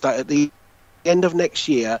in that state, at the end of next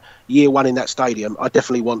year one in that stadium, I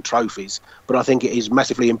definitely want trophies. But I think it is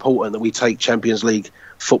massively important that we take Champions League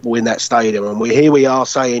football in that stadium. And here we are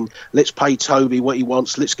saying, let's pay Toby what he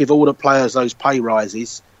wants. Let's give all the players those pay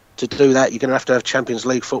rises. To do that, you're going to have Champions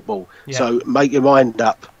League football. Yeah. So make your mind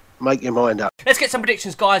up. Let's get some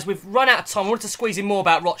predictions, guys. We've run out of time. I wanted to squeeze in more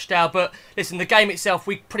about Rochdale, but listen, the game itself,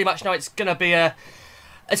 we pretty much know it's going to be a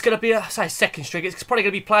second string. It's probably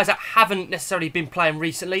going to be players that haven't necessarily been playing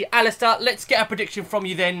recently. Alistair, let's get a prediction from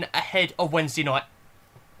you then ahead of Wednesday night.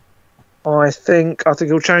 I think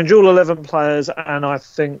he'll change all 11 players, and I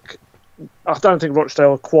don't think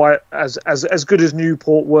Rochdale are quite as good as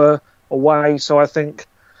Newport were away. So I think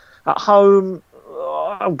at home,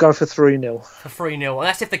 I'll go for 3-0. For 3-0. And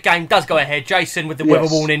that's if the game does go ahead. Jason, with the weather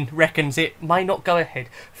warning, reckons it may not go ahead.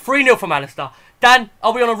 3-0 from Alistair. Dan,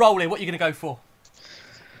 are we on a roll here? What are you going to go for?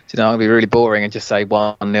 I'm going to be really boring and just say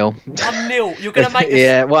 1-0. 1-0? You're going to make this...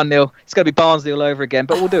 Yeah, 1-0. It's going to be Barnsley all over again,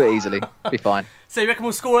 but we'll do it easily. Be fine. So you reckon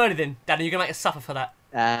we'll score early then, Dan? Are you going to make us suffer for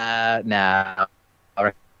that? Nah.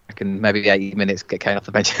 I reckon maybe 80 minutes, get Kane off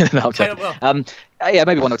the bench. Maybe 1 or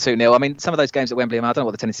 2-0. I mean, some of those games at Wembley, I don't know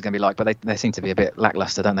what the tennis is going to be like, but they seem to be a bit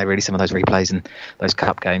lacklustre, don't they, really, some of those replays and those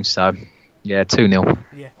cup games. So, yeah, 2-0.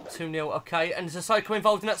 Yeah, 2-0, okay. And is Sissoko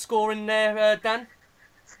involved in that score in there, Dan?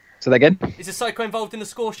 So that again? Is Sissoko involved in the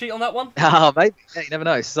score sheet on that one? Oh, maybe. Yeah, you never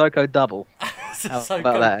know. Sissoko double.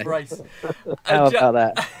 Sissoko brace. How about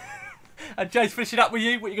that? And Jace, finishing up with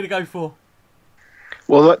you, what are you going to go for?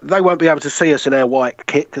 Well, they won't be able to see us in our white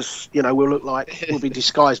kit because, we'll look like we'll be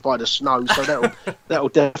disguised by the snow. So that'll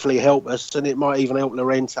definitely help us, and it might even help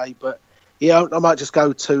Llorente. But, yeah, I might just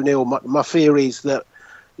go 2-0. My fear is that,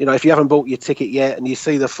 if you haven't bought your ticket yet and you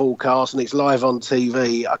see the full cast and it's live on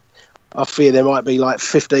TV, I fear there might be like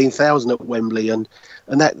 15,000 at Wembley, and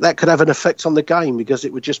that could have an effect on the game because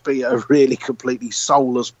it would just be a really completely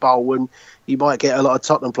soulless bowl, and you might get a lot of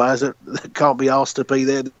Tottenham players that can't be asked to be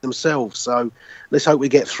there themselves. So let's hope we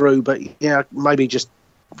get through. But yeah, maybe just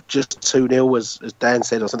 2-0 as Dan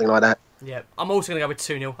said, or something like that. Yeah, I'm also going to go with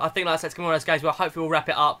 2-0. I think, like I said, it's going to be one of those games where hopefully we'll wrap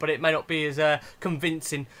it up, but it may not be as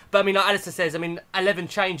convincing. But, I mean, like Alistair says, 11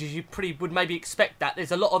 changes, you pretty would maybe expect that.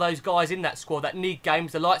 There's a lot of those guys in that squad that need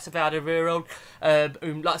games, the likes of Alderweireld,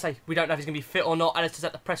 whom, like I say, we don't know if he's going to be fit or not. Alistair's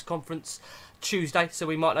at the press conference Tuesday, so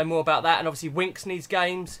we might know more about that. And obviously, Winks needs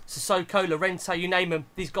games, Sissoko, Llorente, you name them,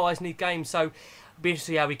 these guys need games, so it'll be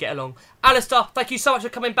interesting to see how we get along. Alistair, thank you so much for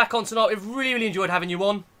coming back on tonight. We've really, really enjoyed having you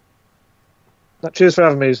on. Cheers for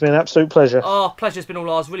having me. It's been an absolute pleasure. Oh, pleasure's been all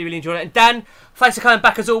ours. Really, really enjoyed it. And Dan, thanks for coming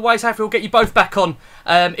back as always. Hopefully we'll get you both back on.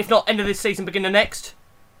 If not, end of this season, begin the next.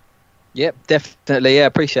 Yep, definitely. Yeah,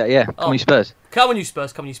 appreciate it. Yeah, come on you Spurs. Come on you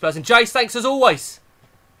Spurs. Come on you Spurs. And Jace, thanks as always.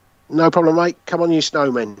 No problem, mate. Come on you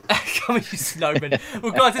snowmen. Come on you snowmen.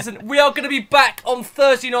 Well, guys, listen, we are going to be back on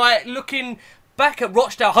Thursday night looking back at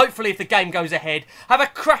Rochdale, hopefully if the game goes ahead. Have a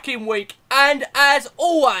cracking week. And as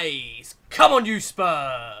always, come on you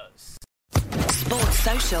Spurs. Sports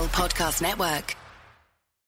Social Podcast Network.